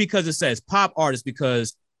kills me because it says pop artist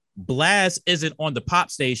because Blast isn't on the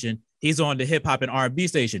pop station. He's on the hip hop and R&B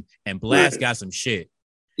station. And Blast got some shit.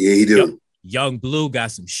 Yeah, he do. Young Blue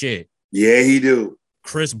got some shit. Yeah, he do.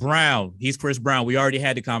 Chris Brown. He's Chris Brown. We already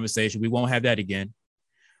had the conversation. We won't have that again.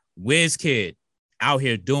 WizKid out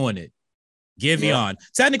here doing it. Giveon.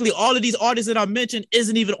 Technically, all of these artists that I mentioned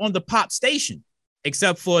isn't even on the pop station,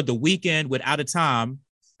 except for The Weeknd with Out of Time.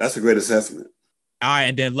 That's a great assessment. All right,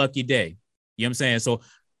 and then Lucky Day. You know what I'm saying? So,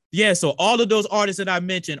 yeah, so all of those artists that I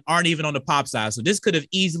mentioned aren't even on the pop side. So this could have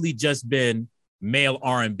easily just been male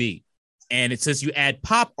R&B. And since you add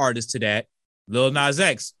pop artists to that, Lil Nas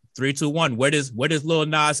X, 3, 2, 1. Where does Lil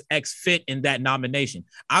Nas X fit in that nomination?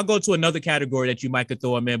 I'll go to another category that you might could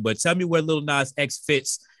throw him in, but tell me where Lil Nas X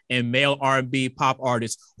fits in male R&B pop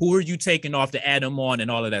artists. Who are you taking off to add him on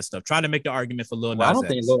and all of that stuff? Try to make the argument for Lil Nas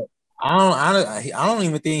X. I don't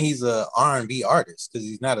even think he's a R&B artist because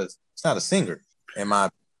he's not a singer.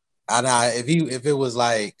 If it was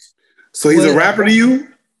like, so he's a rapper to you.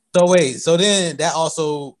 So then that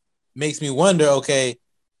also makes me wonder. Okay,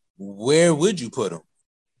 where would you put him?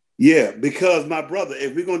 Yeah, because my brother,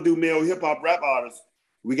 if we're gonna do male hip hop rap artists,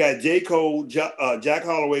 we got J. Cole, Jack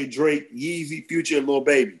Holloway, Drake, Yeezy, Future, and Lil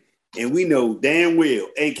Baby, and we know damn well,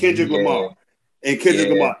 and Kendrick Lamar,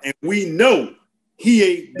 and we know he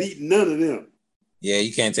ain't beating none of them. Yeah,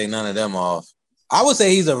 you can't take none of them off. I would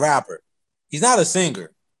say he's a rapper. He's not a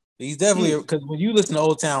singer. He's definitely, because when you listen to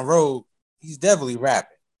Old Town Road, he's definitely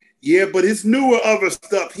rapping. Yeah, but his newer other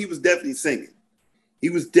stuff, he was definitely singing.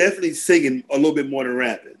 He was definitely singing a little bit more than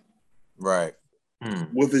rapping. Right.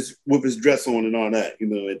 With his dress on and all that,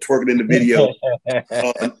 and twerking in the video,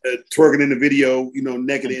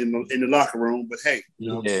 naked in the locker room. But hey,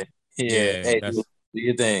 hey, do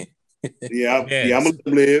your thing. I'm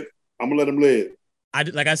gonna let him live.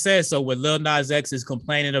 Like I said, so when Lil Nas X is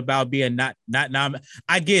complaining about being not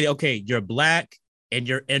I get it. Okay, you're black and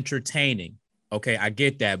you're entertaining. Okay, I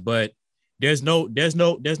get that, but there's no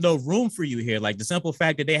room for you here. Like the simple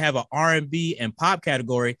fact that they have an R&B and pop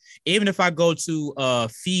category, even if I go to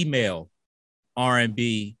female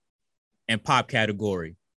R&B and pop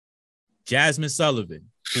category, Jasmine Sullivan,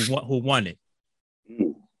 who won it.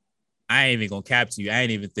 I ain't even gonna cap to you. I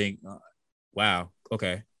ain't even think. Wow.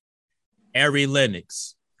 Okay. Ari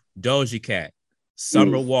Lennox, Doja Cat,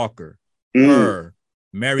 Summer Walker, her,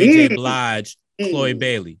 Mary J. Blige, Chloe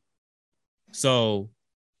Bailey. So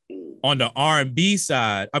on the R&B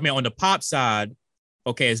side, on the pop side,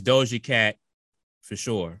 okay, it's Doja Cat for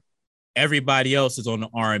sure. Everybody else is on the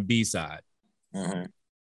R&B side. Mm-hmm.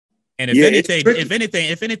 And if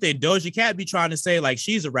anything, Doja Cat be trying to say like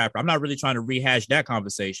she's a rapper. I'm not really trying to rehash that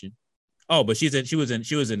conversation. Oh, but she was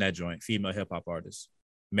in that joint, female hip hop artist.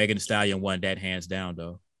 Megan Thee Stallion won that hands down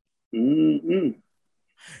though. Mm-hmm.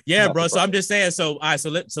 Yeah, bro. So I'm just saying. So all right. So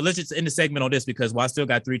let's just end the segment on this because while I still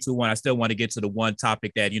got 3, 2, 1, I still want to get to the one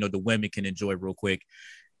topic that the women can enjoy real quick.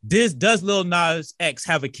 Does Lil Nas X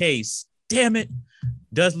have a case? Damn it!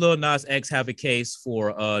 Does Lil Nas X have a case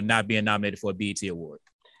for not being nominated for a BET award?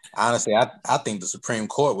 Honestly, I think the Supreme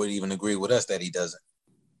Court would even agree with us that he doesn't.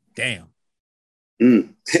 Damn.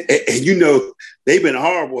 And they've been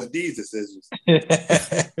horrible with these decisions.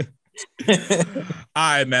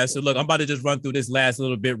 All right, man. So look, I'm about to just run through this last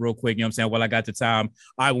little bit real quick. You know what I'm saying? While I got the time.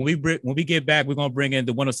 All right, when we get back, we're gonna bring in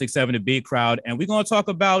the 106.7 The Beat crowd, and we're gonna talk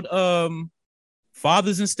about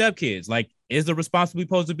fathers and stepkids. Like, is the responsibility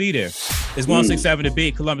supposed to be there? It's 106.7 The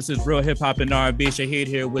Beat, Columbus's real hip hop and R&B. Shaheed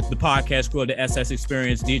here with the podcast crew of the SS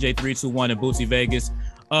Experience, DJ 321 and Bootsy Vegas.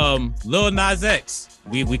 Lil Nas X,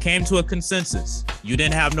 we came to a consensus. You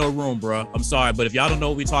didn't have no room, bro. I'm sorry, but if y'all don't know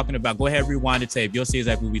what we're talking about, go ahead, rewind the tape. You'll see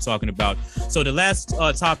exactly what we're talking about. So the last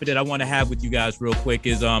topic that I want to have with you guys real quick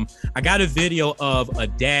is I got a video of a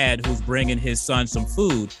dad who's bringing his son some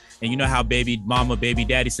food. And you know how baby mama, baby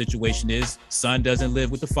daddy situation is. Son doesn't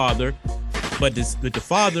live with the father, but the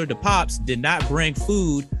father, the pops, did not bring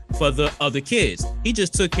food for the other kids. He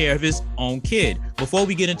just took care of his own kid. Before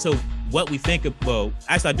we get into what we think of, well,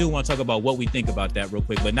 actually, I do want to talk about what we think about that real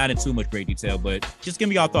quick, but not in too much great detail. But just give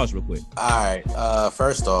me y'all thoughts real quick. All right.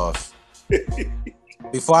 First off,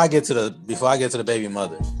 before I get to the baby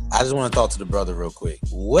mother, I just want to talk to the brother real quick.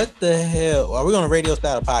 What the hell? Are we on a radio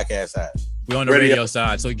style or podcast side? We're on the radio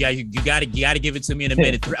side, so you got to give it to me in a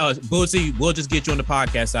minute. Bootsy, we'll just get you on the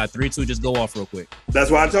podcast side. 3, 2, just go off real quick.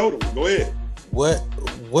 That's what I told him. Go ahead.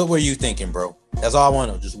 What were you thinking, bro? That's all I want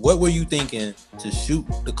to know. Just what were you thinking to shoot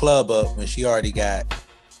the club up when she already got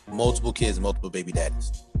multiple kids, multiple baby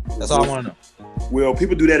daddies? That's all I want to know. Well,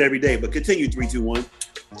 people do that every day, but continue 3, 2, 1.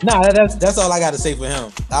 Nah, that's all I got to say for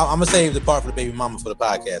him. I'm gonna save the part for the baby mama for the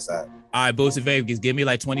podcast side. All right, Bootsy Vegas, give me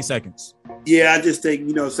like 20 seconds. Yeah, I just think,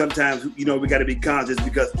 sometimes, we got to be conscious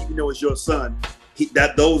because even though it's your son,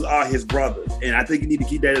 those are his brothers, and I think you need to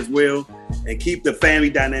keep that as well, and keep the family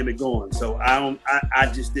dynamic going. So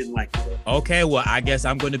I just didn't like it. Okay, well, I guess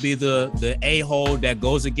I'm going to be the a-hole that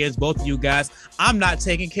goes against both of you guys. I'm not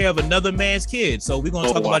taking care of another man's kids, so we're going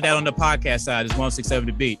to talk about that on the podcast side. It's 167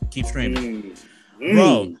 The Beat. Keep streaming.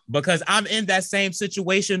 Bro, because I'm in that same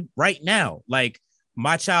situation right now. Like,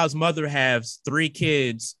 my child's mother has 3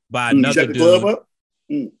 kids by another dude. Club up?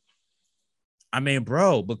 I mean,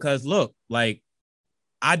 bro, because look, like,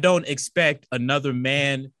 I don't expect another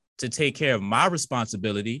man to take care of my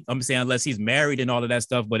responsibility. I'm saying unless he's married and all of that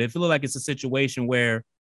stuff. But if it looks like it's a situation where,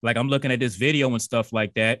 like, I'm looking at this video and stuff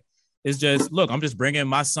like that, it's just, look, I'm just bringing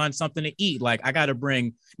my son something to eat. Like, I got to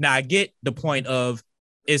bring. Now, I get the point of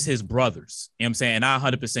it's his brothers. You know what I'm saying? And I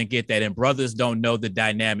 100% get that. And brothers don't know the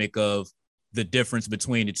dynamic of the difference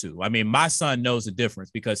between the two. I mean, my son knows the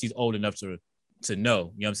difference because he's old enough to know, you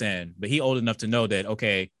know what I'm saying? But he old enough to know that,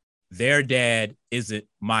 okay, their dad isn't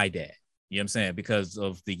my dad. You know what I'm saying? Because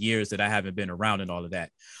of the years that I haven't been around and all of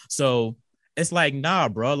that. So it's like, nah,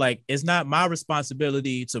 bro, like, it's not my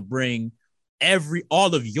responsibility to bring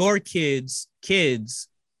all of your kids, you know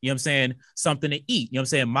what I'm saying, something to eat. You know what I'm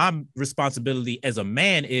saying? My responsibility as a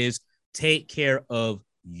man is take care of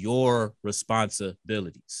your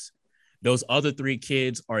responsibilities. Those other 3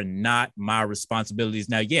 kids are not my responsibilities.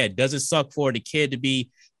 Now, yeah, does it suck for the kid to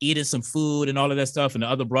be eating some food and all of that stuff, and the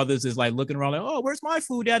other brothers is like looking around like, oh, where's my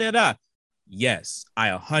food? Da, da, da. Yes, I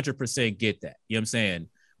 100% get that. You know what I'm saying?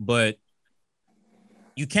 But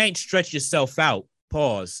you can't stretch yourself out,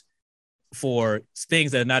 pause, for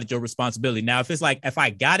things that are not your responsibility. Now, if it's like, if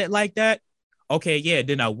I got it like that, okay, yeah,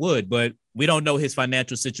 then I would. But we don't know his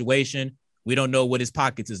financial situation. We don't know what his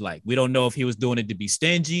pockets is like. We don't know if he was doing it to be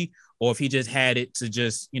stingy or if he just had it to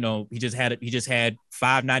just, you know, he just had $5.99.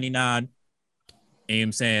 You know what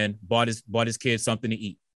I'm saying? Bought his kids something to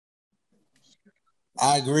eat.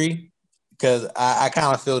 I agree, because I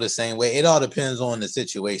kind of feel the same way. It all depends on the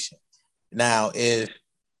situation. Now, if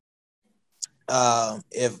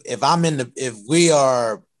if we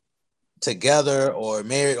are together or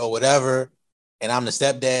married or whatever, and I'm the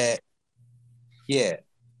stepdad, yeah,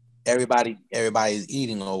 everybody is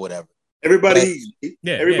eating or whatever. Everybody eats.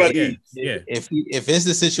 If it's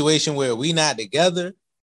a situation where we not together,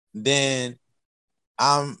 then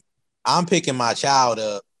I'm picking my child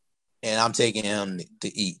up and I'm taking him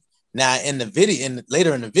to eat. Now, in the video,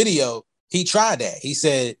 later in the video, he tried that. He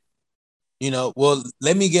said, you know, well,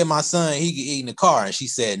 let me get my son. He can eat in the car, and she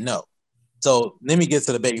said no. So let me get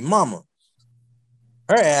to the baby mama.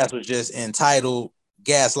 Her ass was just entitled,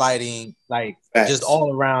 gaslighting, like just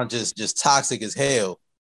all around, just toxic as hell.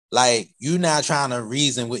 Like, you're not trying to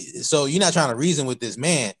reason with this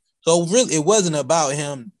man. So really, it wasn't about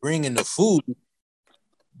him bringing the food.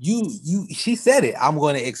 She said it. I'm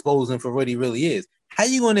going to expose him for what he really is. How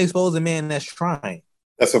you going to expose a man that's trying?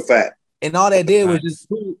 That's a fact. And all that did was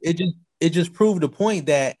just proved the point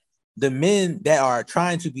that the men that are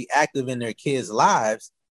trying to be active in their kids'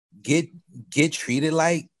 lives get treated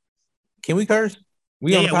like. Can we curse?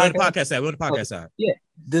 We're on the podcast side. We're on the podcast side. Yeah.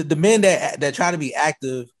 The men that try to be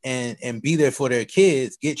active and be there for their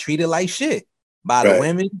kids get treated like shit by the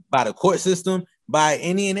women, by the court system, by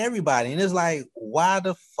any and everybody. And it's like, why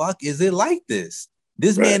the fuck is it like this?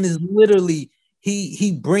 This man is literally,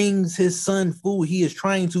 he brings his son food. He is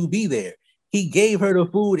trying to be there. He gave her the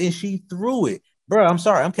food and she threw it. Bro, I'm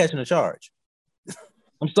sorry. I'm catching a charge.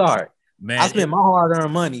 I'm sorry. Man, I spent my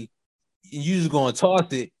hard-earned money and you just going to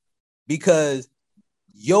toss it because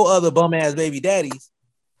your other bum-ass baby daddies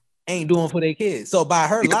ain't doing for their kids. So by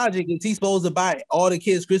her logic, is he supposed to buy all the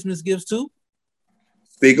kids Christmas gifts too?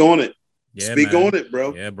 Speak on it. Yeah, Speak on it,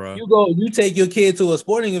 bro. Yeah, bro. You take your kid to a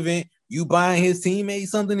sporting event, you buying his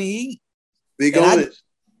teammates something to eat. Speak on it.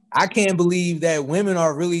 I can't believe that women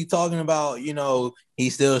are really talking about, you know,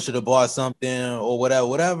 he still should have bought something or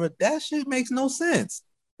whatever. That shit makes no sense.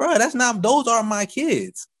 Bro, those are my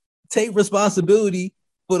kids. Take responsibility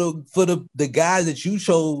for the guys that you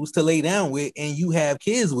chose to lay down with and you have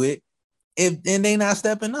kids with, and they not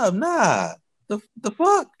stepping up. Nah, the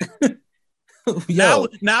fuck. Now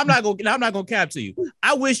I'm not gonna cap to you.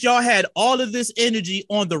 I wish y'all had all of this energy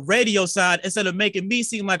on the radio side instead of making me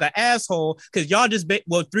seem like an asshole. Because y'all just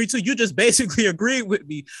 3-2, you just basically agreed with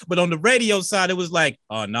me. But on the radio side, it was like,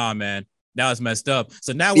 oh nah, man, that was messed up.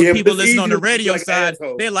 So now when people listen on the radio side,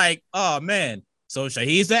 they're like, oh man, so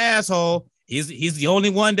Shaheed's the asshole. He's the only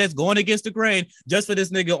one that's going against the grain just for this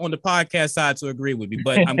nigga on the podcast side to agree with me.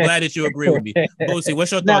 But I'm glad that you agree with me. Bootsy,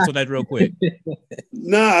 what's your thoughts on that real quick?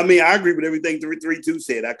 I mean, I agree with everything 3-2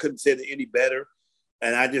 said. I couldn't say it any better.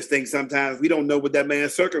 And I just think sometimes we don't know what that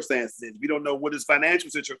man's circumstances is. We don't know what his financial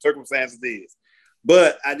circumstances is.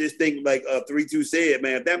 But I just think, like 3-2 said,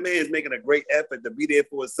 man, if that man is making a great effort to be there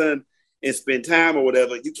for his son and spend time or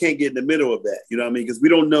whatever, you can't get in the middle of that. You know what I mean? Because we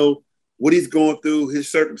don't know what he's going through,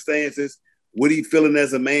 his circumstances, what he's feeling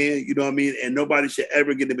as a man. You know what I mean? And nobody should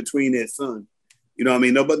ever get in between their son. You know what I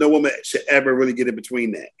mean? No woman should ever really get in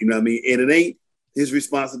between that. You know what I mean? And it ain't his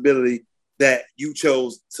responsibility that you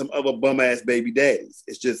chose some other bum ass baby daddies.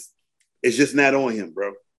 It's just not on him,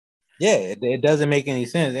 bro. Yeah, it doesn't make any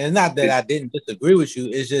sense. And it's not that I didn't disagree with you.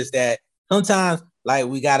 It's just that sometimes, like,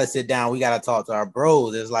 we got to sit down. We got to talk to our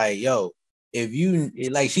bros. It's like, yo, if you,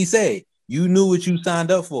 like she said, you knew what you signed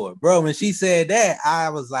up for. Bro, when she said that, I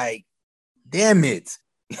was like, damn it.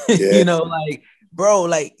 Yeah. You know, like, bro,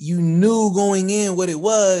 like, you knew going in what it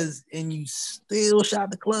was, and you still shot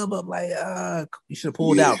the club up. Like, you should have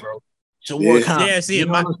pulled out, bro. See, you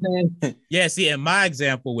know what I'm saying? See, in my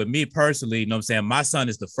example with me personally, you know what I'm saying? My son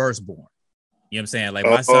is the firstborn. You know what I'm saying? Like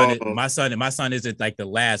my son isn't like the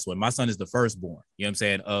last one. My son is the firstborn, you know what I'm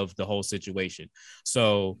saying, of the whole situation.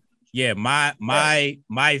 So yeah, my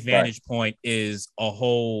vantage point is a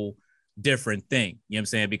whole different thing. You know what I'm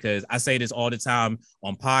saying? Because I say this all the time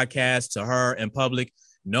on podcasts, to her, in public.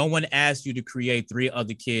 No one asked you to create 3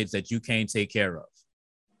 other kids that you can't take care of.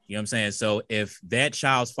 You know what I'm saying? So if that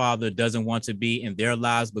child's father doesn't want to be in their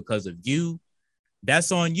lives because of you,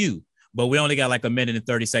 that's on you. But we only got like a minute and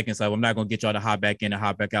 30 seconds. So I'm not going to get y'all to hop back in and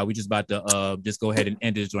hop back out. We just about to just go ahead and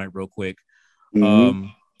end this joint real quick.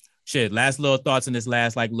 Last little thoughts in this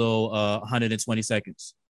last like little 120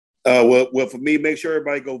 seconds. Well, for me, make sure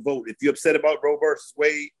everybody go vote. If you're upset about Roe versus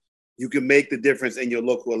Wade, you can make the difference in your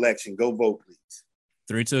local election. Go vote, please.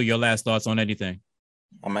 3-2, your last thoughts on anything?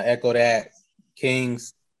 I'm going to echo that.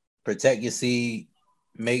 Kings, protect your seed,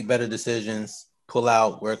 make better decisions, pull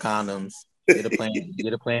out, wear condoms, get a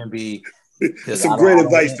plan B. That's some great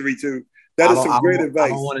advice, 3-2. That is some great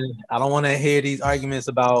advice. I don't want to hear these arguments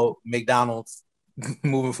about McDonald's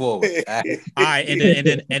moving forward. All right, and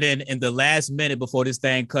then in the last minute before this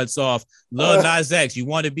thing cuts off, Lil Nas X, you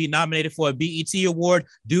want to be nominated for a BET award?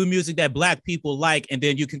 Do music that Black people like, and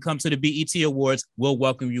then you can come to the BET Awards. We'll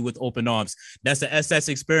welcome you with open arms. That's the SS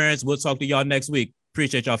Experience. We'll talk to y'all next week.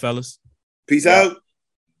 Appreciate y'all, fellas. Peace out.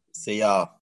 See y'all.